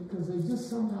sinning because they just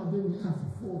somehow didn't have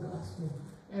the full gospel.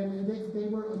 And they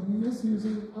were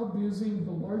misusing, abusing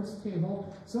the Lord's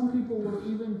table. Some people were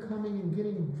even coming and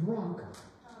getting drunk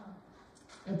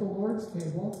at the Lord's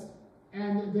table.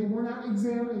 And they were not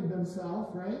examining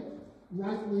themselves, right?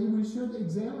 Rightly, we should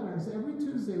examine ourselves. Every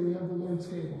Tuesday we have the Lord's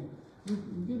table. We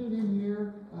get it in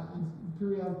here,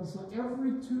 periodical. So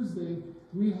every Tuesday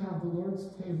we have the Lord's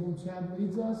table. Chad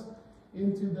leads us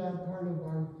into that part of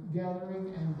our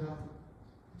gathering. And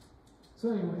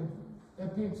so anyway,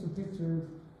 that paints the picture.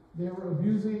 They were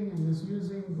abusing and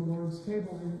misusing the Lord's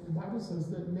table. And the Bible says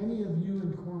that many of you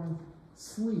in Corinth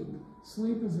sleep.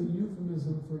 Sleep is a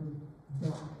euphemism for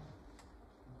die.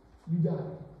 You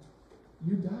die.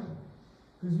 You die.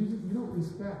 Because you don't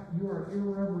respect. You are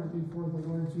irreverent before the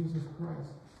Lord Jesus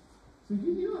Christ. So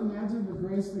can you imagine the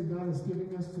grace that God is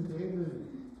giving us today?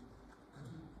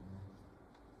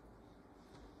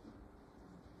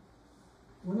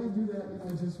 When I do that,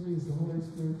 it just means the Holy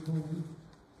Spirit told me.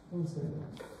 Don't say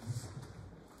that.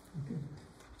 Okay.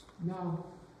 Now,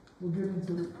 we'll get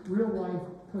into real life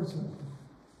personal.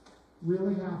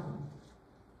 Really happened.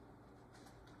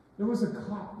 There was a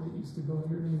cop that used to go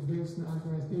here named Dave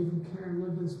Snodgrass. Dave and Karen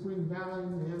lived in Spring Valley.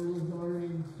 They had a little daughter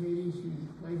named Katie. She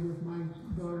played with my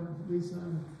daughter, Lisa,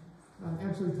 and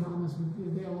actually Thomas.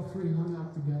 They all three hung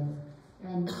out together.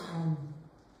 And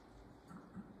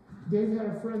Dave had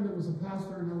a friend that was a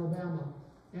pastor in Alabama.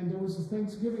 And there was a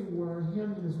Thanksgiving where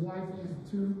him and his wife and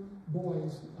two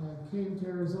boys came to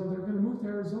Arizona. They were going to move to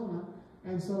Arizona.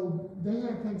 And so they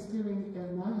had Thanksgiving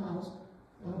at my house,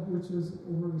 which is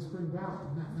over in Spring Valley.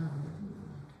 Not now.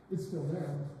 It's still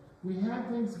there. We had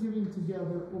Thanksgiving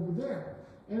together over there.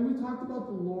 And we talked about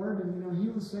the Lord, and he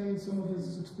was saying some of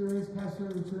his experience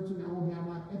pastoring the church in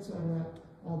Alabama, etc.,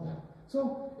 all that.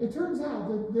 So it turns out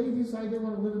that they decide they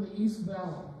want to live in the East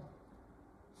Valley.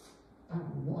 I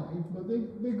don't know why, but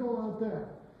they go out there.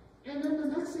 And then the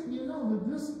next thing you know, that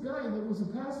this guy that was a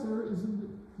pastor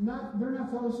they're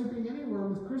not fellowshipping anywhere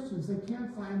with Christians. They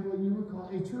can't find what you would call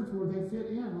a church where they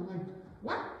fit in. I'm like,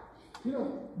 what?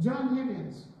 John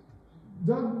Higgins,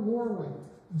 Doug Warwick,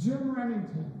 Jim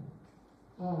Remington,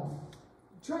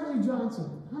 Charlie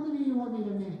Johnson. How many of you want me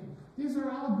to name? These are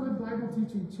all good Bible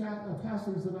teaching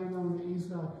pastors that I know in the East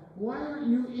Valley. Why aren't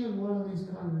you in one of these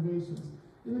congregations?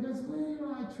 And the guy says,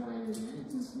 well, I tried it.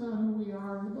 It's just not who we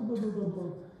are. Blah, blah, blah, blah,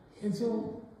 blah. And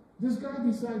so this guy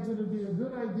decides it would be a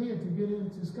good idea to get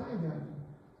into skydiving.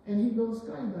 And he goes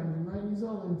skydiving, right? He's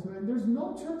all into it. And there's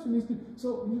no church in these people.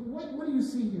 So what do you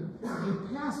see here? A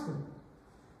pastor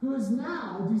who has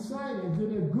now decided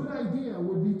that a good idea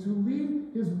would be to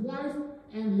leave his wife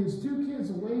and his 2 kids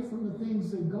away from the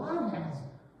things that God has.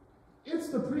 It's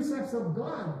the precepts of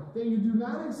God that you do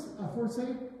not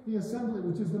forsake the assembly,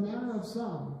 which is the manner of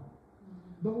some.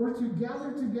 But we're to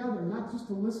gather together, not just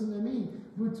to listen to me,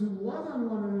 but to love on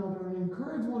one another and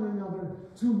encourage one another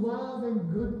to love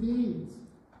and good deeds.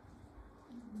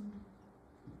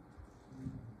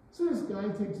 So this guy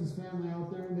takes his family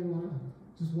out there and they want to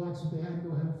just watch Dad go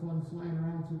have fun flying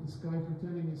around through the sky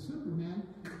pretending he's Superman.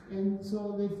 And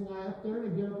so they fly up there,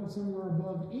 they get up somewhere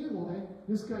above Eloy.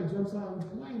 This guy jumps out of the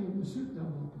plane and the chute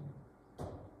don't open.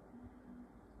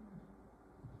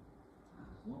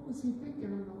 What was he thinking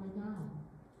on the way down?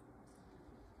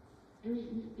 I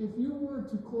mean, if you were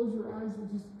to close your eyes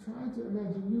and just try to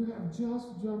imagine you have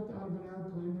just jumped out of an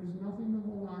airplane, there's nothing to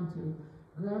hold on to.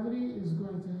 Gravity is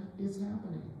it's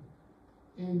happening.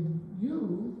 And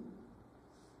you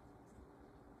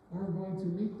are going to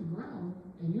meet the ground,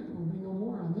 and you will be no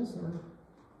more on this earth.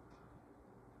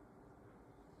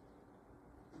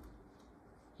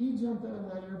 He jumped out of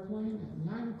that airplane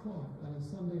at 9 o'clock on a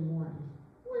Sunday morning.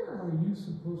 Where are you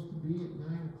supposed to be at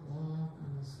 9 o'clock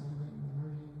on a Sunday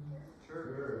morning?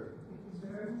 Sure.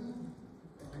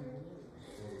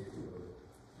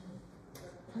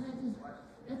 And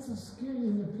that's a scary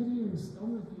in the pit of your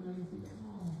stomach, you think,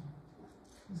 oh,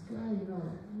 this guy,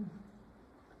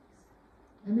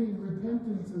 I mean,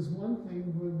 repentance is one thing,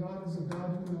 but God is a God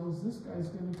who knows this guy's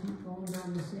going to keep going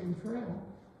down the same trail.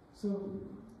 So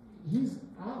he's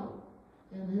out,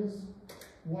 and his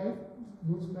wife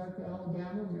moves back to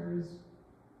Alabama, marries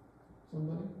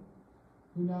somebody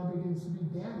who now begins to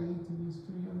be daddy to these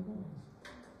 2 young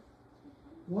boys.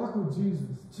 Walk with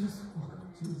Jesus. Just walk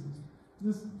with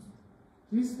Jesus.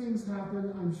 These things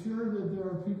happen. I'm sure that there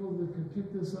are people that could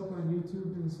pick this up on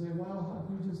YouTube and say, wow, how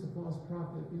can you just a false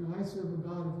prophet? I serve a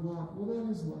God of love. Well,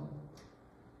 that is love.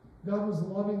 God was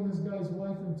loving this guy's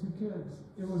wife and 2 kids.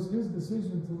 It was his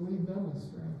decision to lead them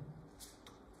astray.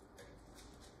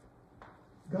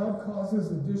 God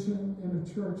causes addition in a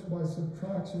church by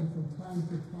subtraction from time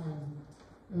to time.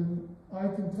 And I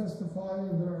can testify,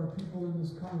 and there are people in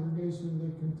this congregation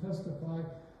that can testify,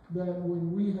 that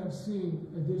when we have seen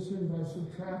addition by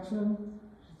subtraction,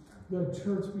 the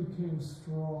church became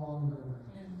stronger.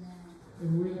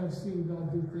 And we have seen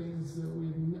God do things that we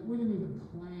didn't even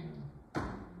plan.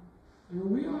 And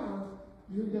we are,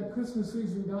 that Christmas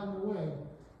season got in the way,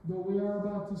 but we are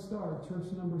about to start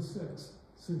church number 6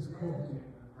 since COVID.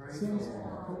 Since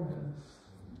COVID.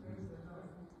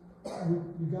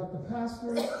 We got the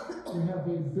pastor, we have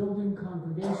a building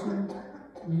congregation,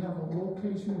 we have a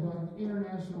location by an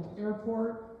international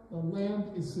airport, the land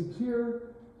is secure,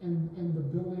 and the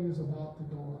building is about to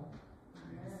go up.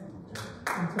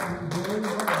 I'm telling you very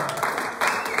well.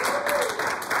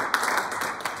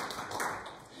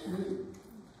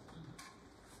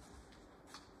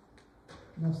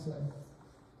 Enough said.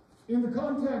 In the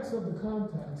context of the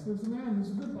context, there's a man who's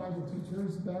a good Bible teacher.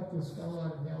 He's a Baptist fellow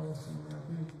out of Dallas somewhere,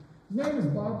 I think. His name is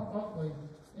Bob Utley.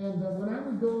 And when I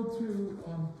would go to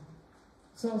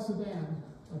South Sudan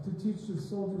to teach the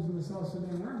soldiers in the South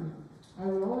Sudan Army, I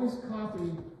would always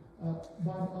copy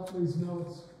Bob Utley's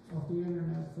notes off the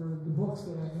internet for the books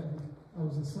that I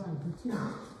was assigned to teach.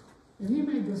 And he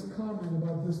made this comment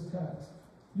about this text.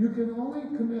 You can only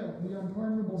commit the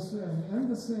unpardonable sin and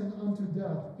the sin unto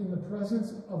death in the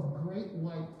presence of great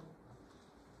light.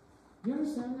 You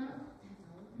understand that?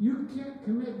 You can't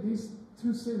commit these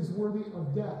 2 sins worthy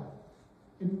of death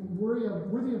and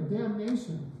worthy of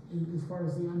damnation as far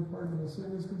as the unpardonable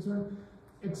sin is concerned,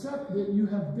 except that you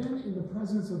have been in the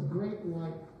presence of great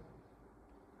light.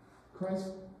 Christ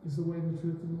is the way, the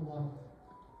truth, and the life.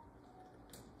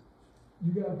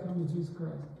 You got to come to Jesus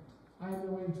Christ. I am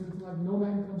the way, the truth, and life. No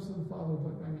man comes to the Father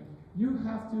but by me. You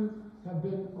have to have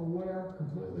been aware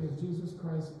completely of Jesus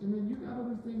Christ, and then you got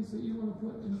other things that you want to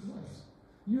put in place.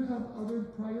 You have other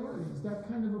priorities. That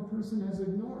kind of a person has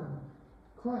ignored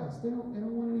Christ. They don't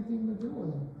want anything to do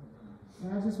with him.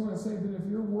 And I just want to say that if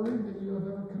you're worried that you have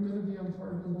ever committed the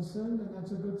unpardonable sin, then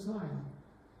that's a good sign.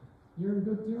 You're in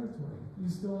good territory. You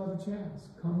still have a chance.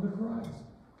 Come to Christ.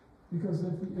 Because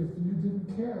if you didn't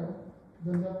care,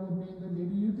 then that would mean that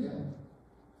maybe you did.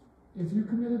 If you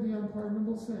committed the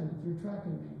unpardonable sin, if you're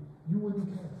tracking me, you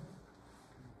wouldn't care.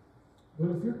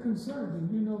 But if you're concerned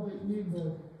and you know that you need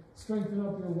to strengthen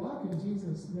up your walk in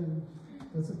Jesus, then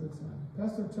that's a good sign.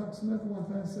 Pastor Chuck Smith one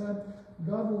time said,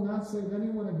 God will not save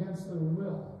anyone against their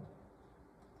will.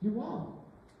 He won't.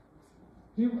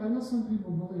 I know some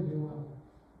people believe he will.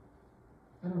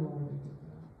 I don't know where they get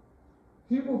that.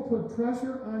 He will put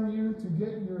pressure on you to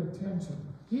get your attention.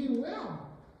 He will.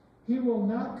 He will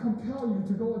not compel you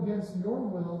to go against your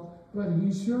will, but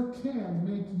he sure can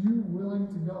make you willing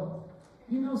to go.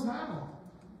 He knows how.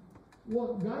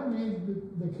 Well, God made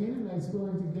the Canaanites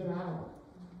willing to get out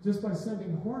just by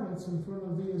sending hornets in front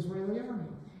of the Israeli army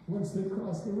once they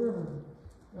crossed the river.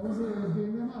 That was the way of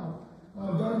getting them out.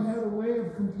 God had a way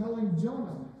of compelling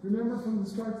Jonah. Remember, from the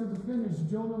start to the finish,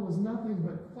 Jonah was nothing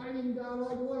but fighting God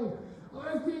all the way.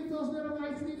 I think those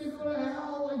Ninevites need to go to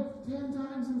hell like 10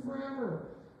 times and forever.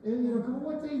 And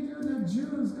what they do to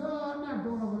Jews, God, I'm not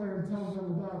going over there and telling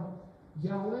them about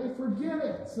Yahweh. Forget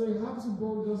it. So he hops a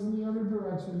boat, goes in the other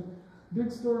direction. Big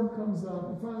storm comes up,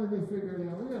 and finally they figure it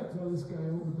out. We got to throw this guy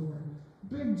overboard.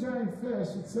 Big giant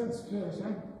fish. It says fish.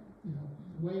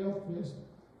 Whale fish.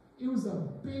 It was a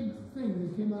big thing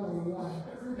that came out of the water,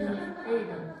 and it ate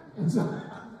him. And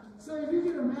so if you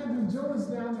can imagine, Jonah's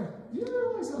down there. Do you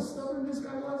realize how stubborn this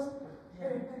guy was?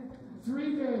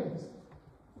 3 days.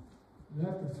 And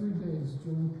after 3 days,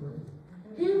 Jonah prayed.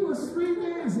 He was 3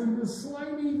 days in the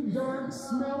slimy, dark,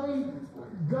 smelly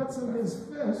guts of this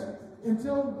fish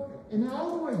and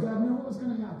all the way, God knew what was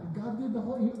going to happen. God did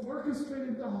he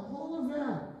orchestrated the whole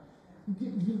event.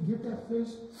 Get that fish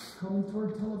coming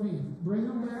toward Tel Aviv. Bring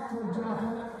him back toward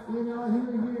Joppa.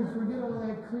 Here, forget all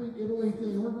that Crete, Italy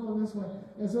thing. We're going this way.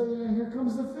 And so here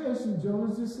comes the fish, and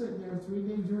Jonah's just sitting there,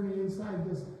 3-day journey inside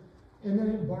this. And then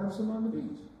it barfs him on the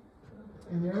beach.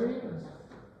 And there he is.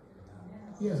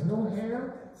 He has no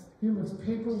hair. He looks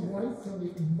paper white from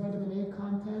the vitamin A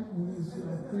content in these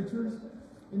creatures.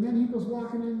 And then he goes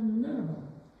walking into Nineveh.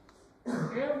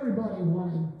 Everybody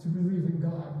wanted to believe in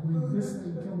God when this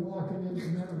thing came walking into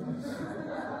Nineveh.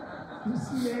 You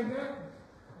see that guy?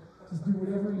 Just do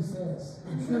whatever he says.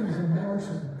 I'm sure he's a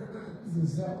Martian. He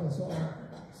zap us all.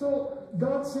 So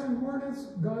God sent hornets.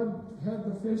 God had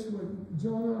the fish with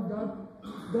Jonah.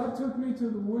 God took me to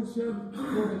the woodshed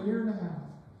for 1.5 years.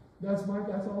 That's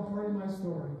all part of my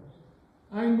story.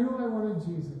 I knew I wanted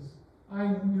Jesus.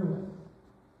 I knew it.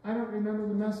 I don't remember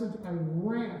the message. I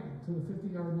ran to the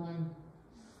 50-yard line.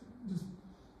 Just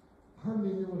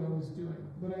hardly knew what I was doing.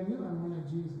 But I knew I wanted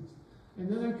Jesus. And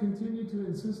then I continued to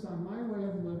insist on my way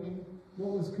of living,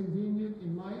 what was convenient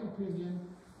in my opinion,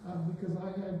 because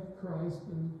I had Christ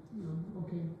and,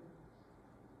 okay.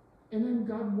 And then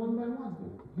God, one by one,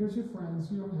 here's your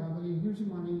friends, you don't have any, here's your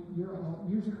money, you're out,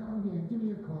 here's your car, okay, give me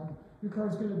your car. Your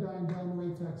car's going to die in Galway,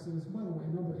 Texas. By the way,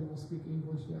 nobody will speak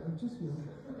English there, just you.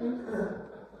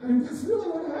 And that's really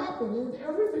what happened.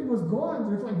 Everything was gone.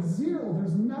 There's like zero.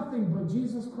 There's nothing but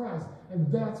Jesus Christ.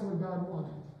 And that's what God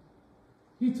wanted.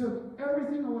 He took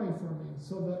everything away from me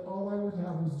so that all I would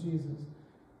have was Jesus.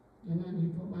 And then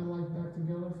he put my life back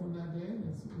together from that day.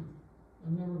 And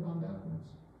I've never gone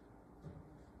backwards.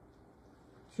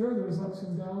 Sure, there's ups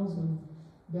and downs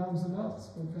and ups,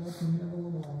 but God can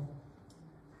handle them all.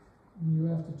 And you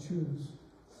have to choose.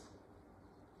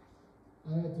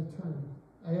 I had to turn.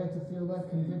 I had to feel that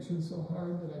conviction so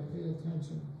hard that I paid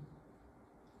attention.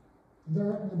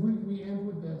 We end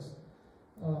with this.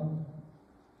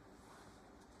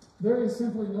 There is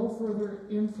simply no further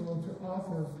info to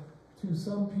offer to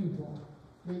some people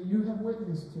that you have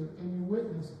witnessed to, and you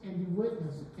witness, and you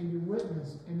witness, and you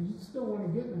witness, and you still want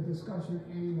to get in a discussion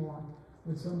anymore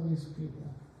with some of these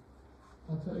people.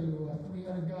 I'll tell you what, we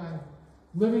had a guy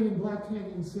living in Black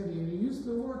Canyon City, and he used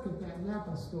to work at that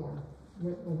Napa store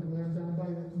over there down by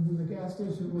the gas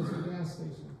station was a gas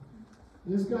station.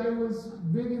 This guy was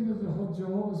big into the whole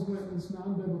Jehovah's Witness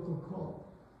non-biblical cult.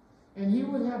 And he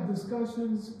would have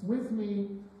discussions with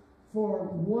me for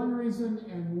one reason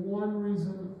and one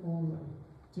reason only.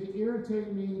 To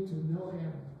irritate me to no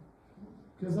end.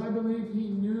 Because I believe he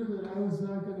knew that I was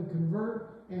not going to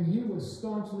convert, and he was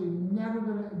staunchly never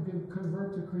going to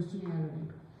convert to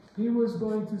Christianity. He was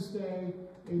going to stay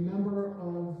a member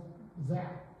of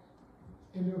that.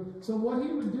 And so what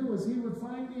he would do is he would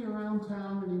find me around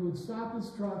town, and he would stop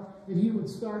his truck, and he would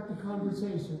start the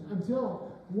conversation. Until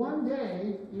one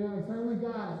day, I finally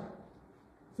got it.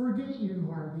 Forget you,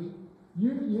 Harvey.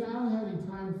 I don't have any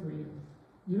time for you.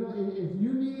 If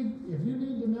you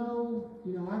need to know,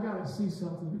 I got to see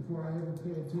something before I ever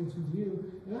pay attention to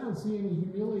you. And I don't see any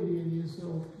humility in you,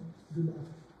 so goodbye.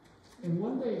 And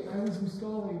one day I was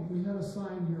installing, we had a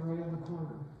sign here right on the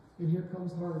corner, and here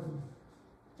comes Harvey.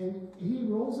 And he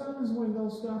rolls down his window,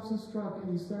 stops his truck,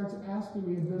 and he starts asking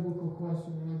me a biblical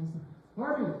question. And I said,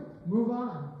 Harvey, move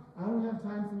on. I don't have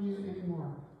time for you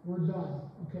anymore. We're done.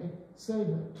 Okay? Save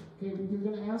it. Okay, you're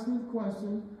going to ask me the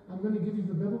question. I'm going to give you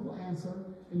the biblical answer,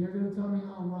 and you're going to tell me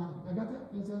how I'm wrong. I got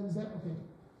that? Is that okay?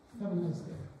 Have a nice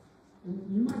day. And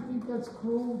you might think that's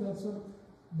cruel.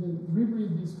 Then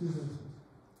reread these two verses.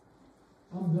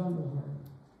 I'm done with Harvey.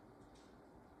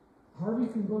 Harvey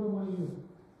can go to one of you.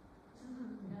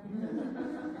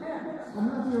 I'm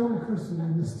not the only Christian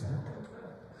in this town.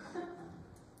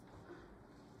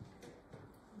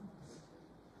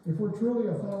 If we're truly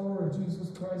a follower of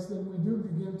Jesus Christ, then we do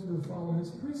begin to follow his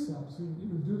precepts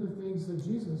and do the things that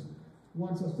Jesus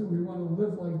wants us to. We want to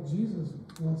live like Jesus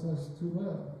wants us to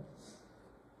live.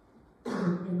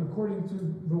 And according to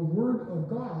the Word of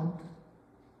God,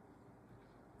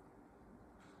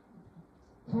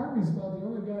 Harvey's about the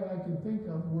only guy I can think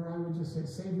of where I would just say,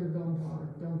 save your gunpowder,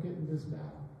 don't get in this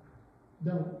battle.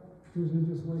 Don't, because you're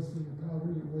just wasting your powder,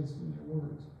 you're wasting your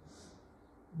words.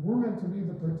 We're meant to be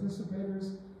the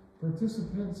participants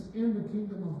in the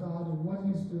kingdom of God and what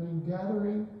he's doing,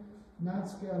 gathering, not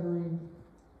scattering.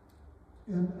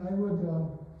 And I would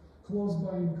close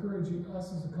by encouraging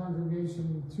us as a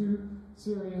congregation in two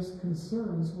serious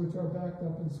concerns which are backed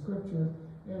up in Scripture.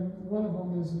 And one of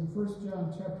them is in 1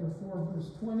 John chapter 4, verse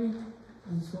 20.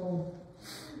 And so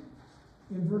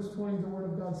in verse 20, the Word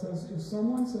of God says, if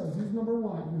someone says, here's number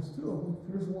one, there's two of them,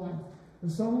 here's one.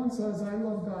 If someone says, I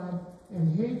love God,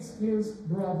 and hates his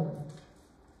brother.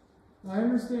 Now, I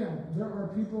understand there are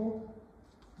people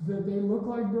that they look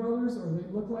like brothers or they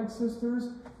look like sisters,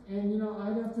 and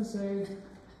I'd have to say,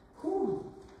 whew,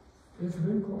 it's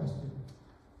been questioned.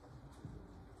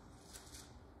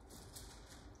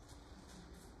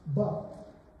 But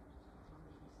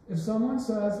if someone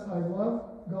says, I love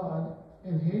God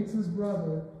and hates his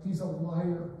brother, he's a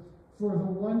liar. For the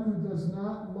one who does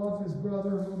not love his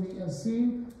brother whom he has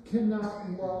seen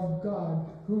cannot love God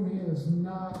whom he has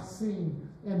not seen.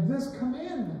 And this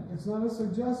commandment, it's not a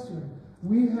suggestion,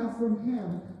 we have from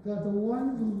him that the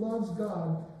one who loves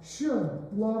God should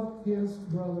love his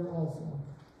brother also.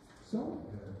 So,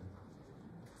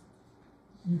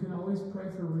 you can always pray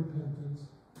for repentance.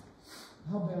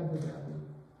 How bad would that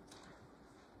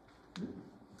be?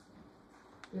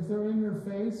 If they're in your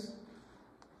face,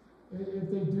 if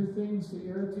they do things to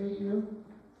irritate you,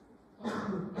 I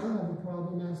don't have a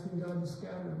problem asking God to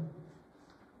scatter them.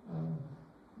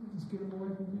 Just get them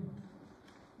away from me.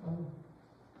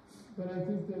 But I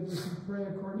think that if you pray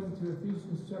according to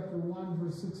Ephesians chapter 1,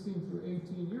 verse 16 through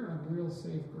 18, you're on real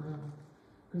safe ground.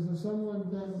 Because if someone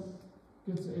then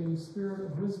gets a spirit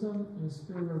of wisdom and a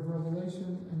spirit of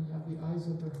revelation and you have the eyes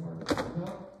of their heart opened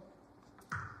up,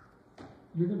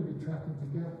 you're going to be tracking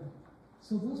together.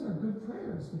 So those are good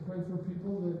prayers to pray for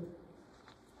people that,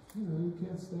 you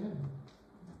can't stand.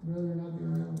 Rather not be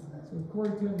around. So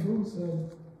Corrie ten Boom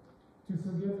said, to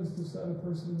forgive is to set a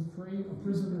person free, a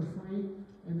prisoner free,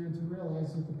 and then to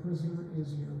realize that the prisoner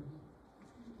is you.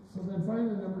 So then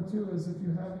finally, number two is if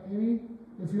you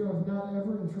have not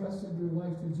ever entrusted your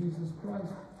life to Jesus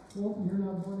Christ, well, you're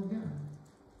not born again.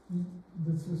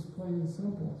 That's just plain and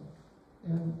simple.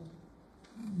 And,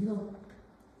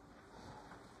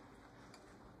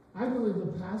 I believe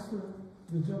the pastor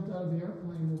that jumped out of the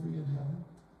airplane will be in heaven.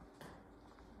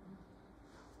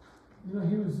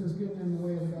 He was just getting in the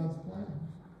way of God's plan.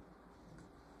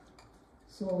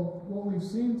 So what we've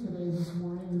seen today, this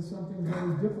morning, is something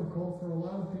very difficult for a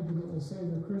lot of people that will say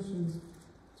they're Christians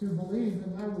to believe.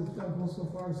 And I would go so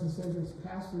far as to say there's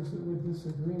pastors that would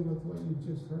disagree with what you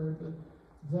just heard, but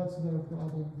that's their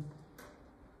problem.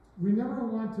 We never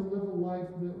want to live a life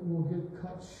that will get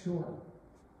cut short.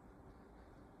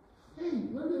 Hey,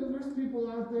 there's people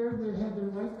out there that had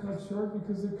their life cut short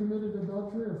because they committed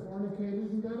adultery or fornicated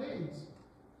and got AIDS.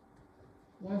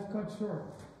 Life cut short.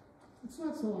 It's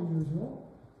not so unusual.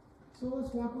 So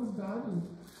let's walk with God, and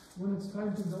when it's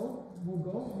time to go, we'll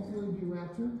go. Hopefully be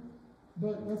raptured.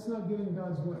 But let's not get in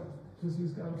God's way, because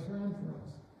he's got a plan for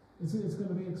us. It's going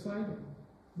to be exciting.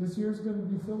 This year's going to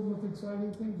be filled with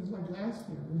exciting things, just like last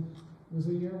year. It was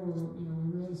a year where we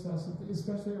really saw something,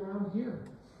 especially around here.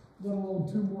 Let alone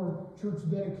 2 more church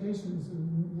dedications,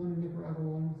 one in Nicaragua,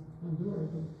 one in Honduras,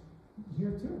 but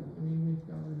here too. We've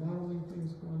got remodeling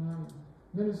things going on,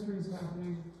 ministries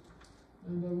happening,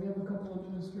 and we have a couple of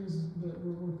ministries that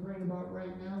we're praying about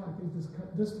right now. I think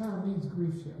this town needs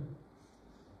grief share.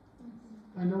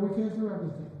 I know we can't do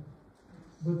everything,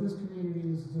 but this community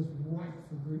is just ripe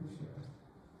for grief share.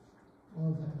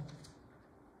 All that.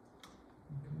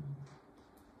 Okay.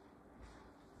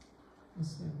 Let's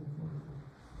stand before you.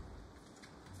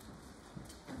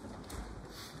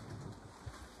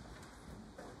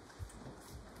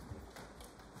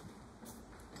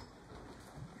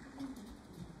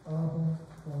 Abba,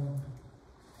 Father.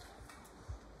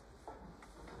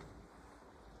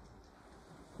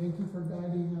 Thank you for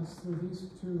guiding us through these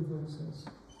 2 verses.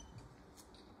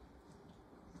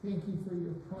 Thank you for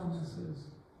your promises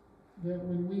that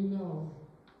when we know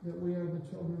that we are the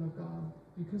children of God,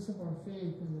 because of our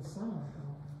faith in the Son of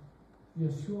God,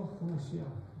 Yeshua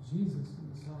HaMashiach, Jesus the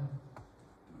Messiah,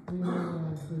 We know we're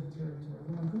on good territory.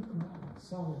 We're on good ground,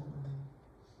 solid ground.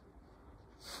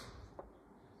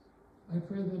 I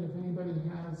pray that if anybody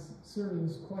has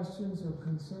serious questions or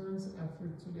concerns after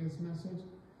today's message,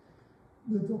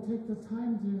 that they'll take the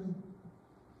time to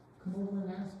come over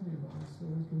and ask me about it so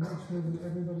we can make sure that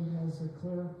everybody has a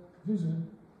clear vision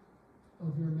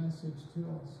of your message to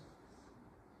us.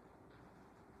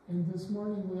 And this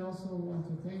morning we also want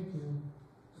to thank you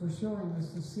for showing us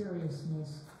the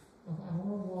seriousness of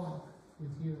our walk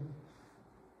with you.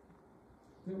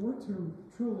 That we're to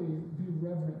truly be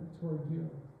reverent toward you.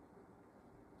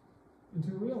 And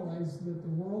to realize that the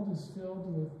world is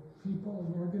filled with people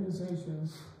and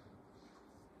organizations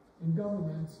and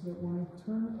governments that want to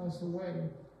turn us away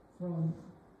from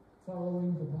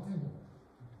following the Bible.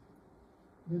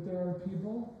 That there are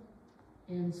people,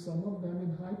 and some of them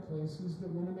in high places, that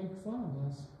want to make fun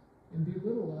of us and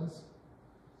belittle us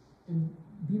and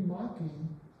be mocking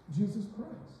Jesus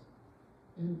Christ.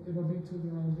 And it'll be to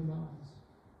their own demise.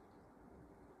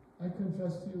 I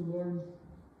confess to you, Lord,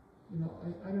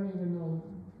 I don't even know,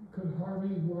 could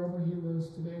Harvey, wherever he lives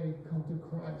today, come to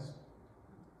Christ?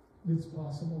 It's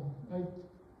possible. I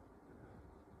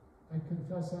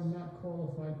confess I'm not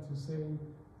qualified to say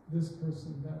this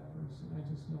person, that person. I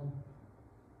just know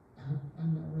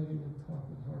I'm not ready to talk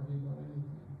with Harvey about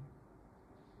anything.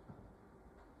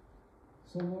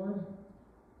 So Lord,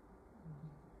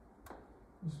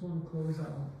 I just want to close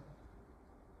out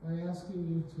by asking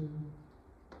you to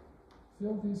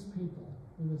fill these people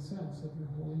with a sense of your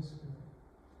Holy Spirit.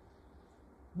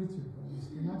 With your Holy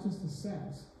Spirit. Not just a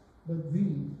sense, but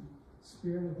the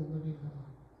Spirit of the living God.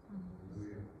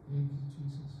 Thank you,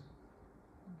 Jesus.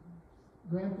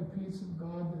 Grant the peace of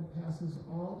God that passes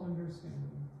all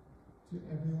understanding to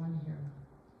everyone here.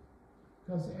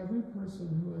 Because every person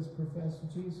who has professed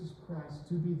Jesus Christ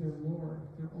to be their Lord,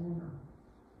 their owner,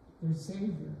 their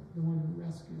Savior, the one who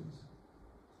rescues,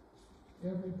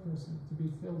 every person to be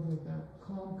filled with that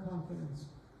calm confidence,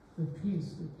 the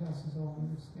peace that passes all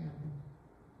understanding.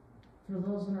 For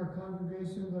those in our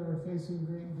congregation that are facing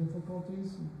great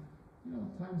difficulties, and,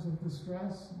 times of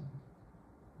distress, and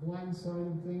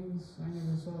blindsided things, I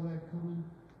never saw that coming.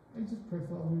 I just pray,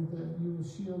 Father, that you will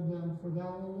shield them, for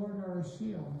thou, O Lord, art a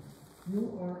shield.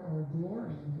 You are our glory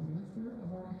and the lifter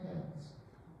of our heads.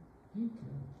 Thank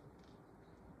you.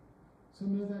 So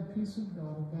may that peace of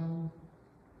God abound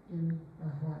in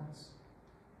our hearts.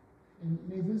 And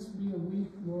may this be a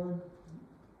week, Lord,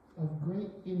 of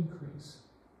great increase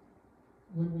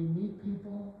when we meet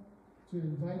people, to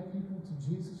invite people to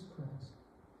Jesus Christ,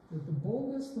 that the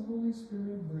boldness the Holy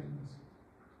Spirit brings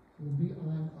will be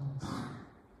on us.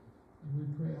 And we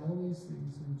pray all these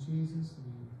things in Jesus'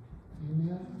 name.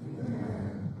 Amen.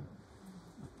 Amen.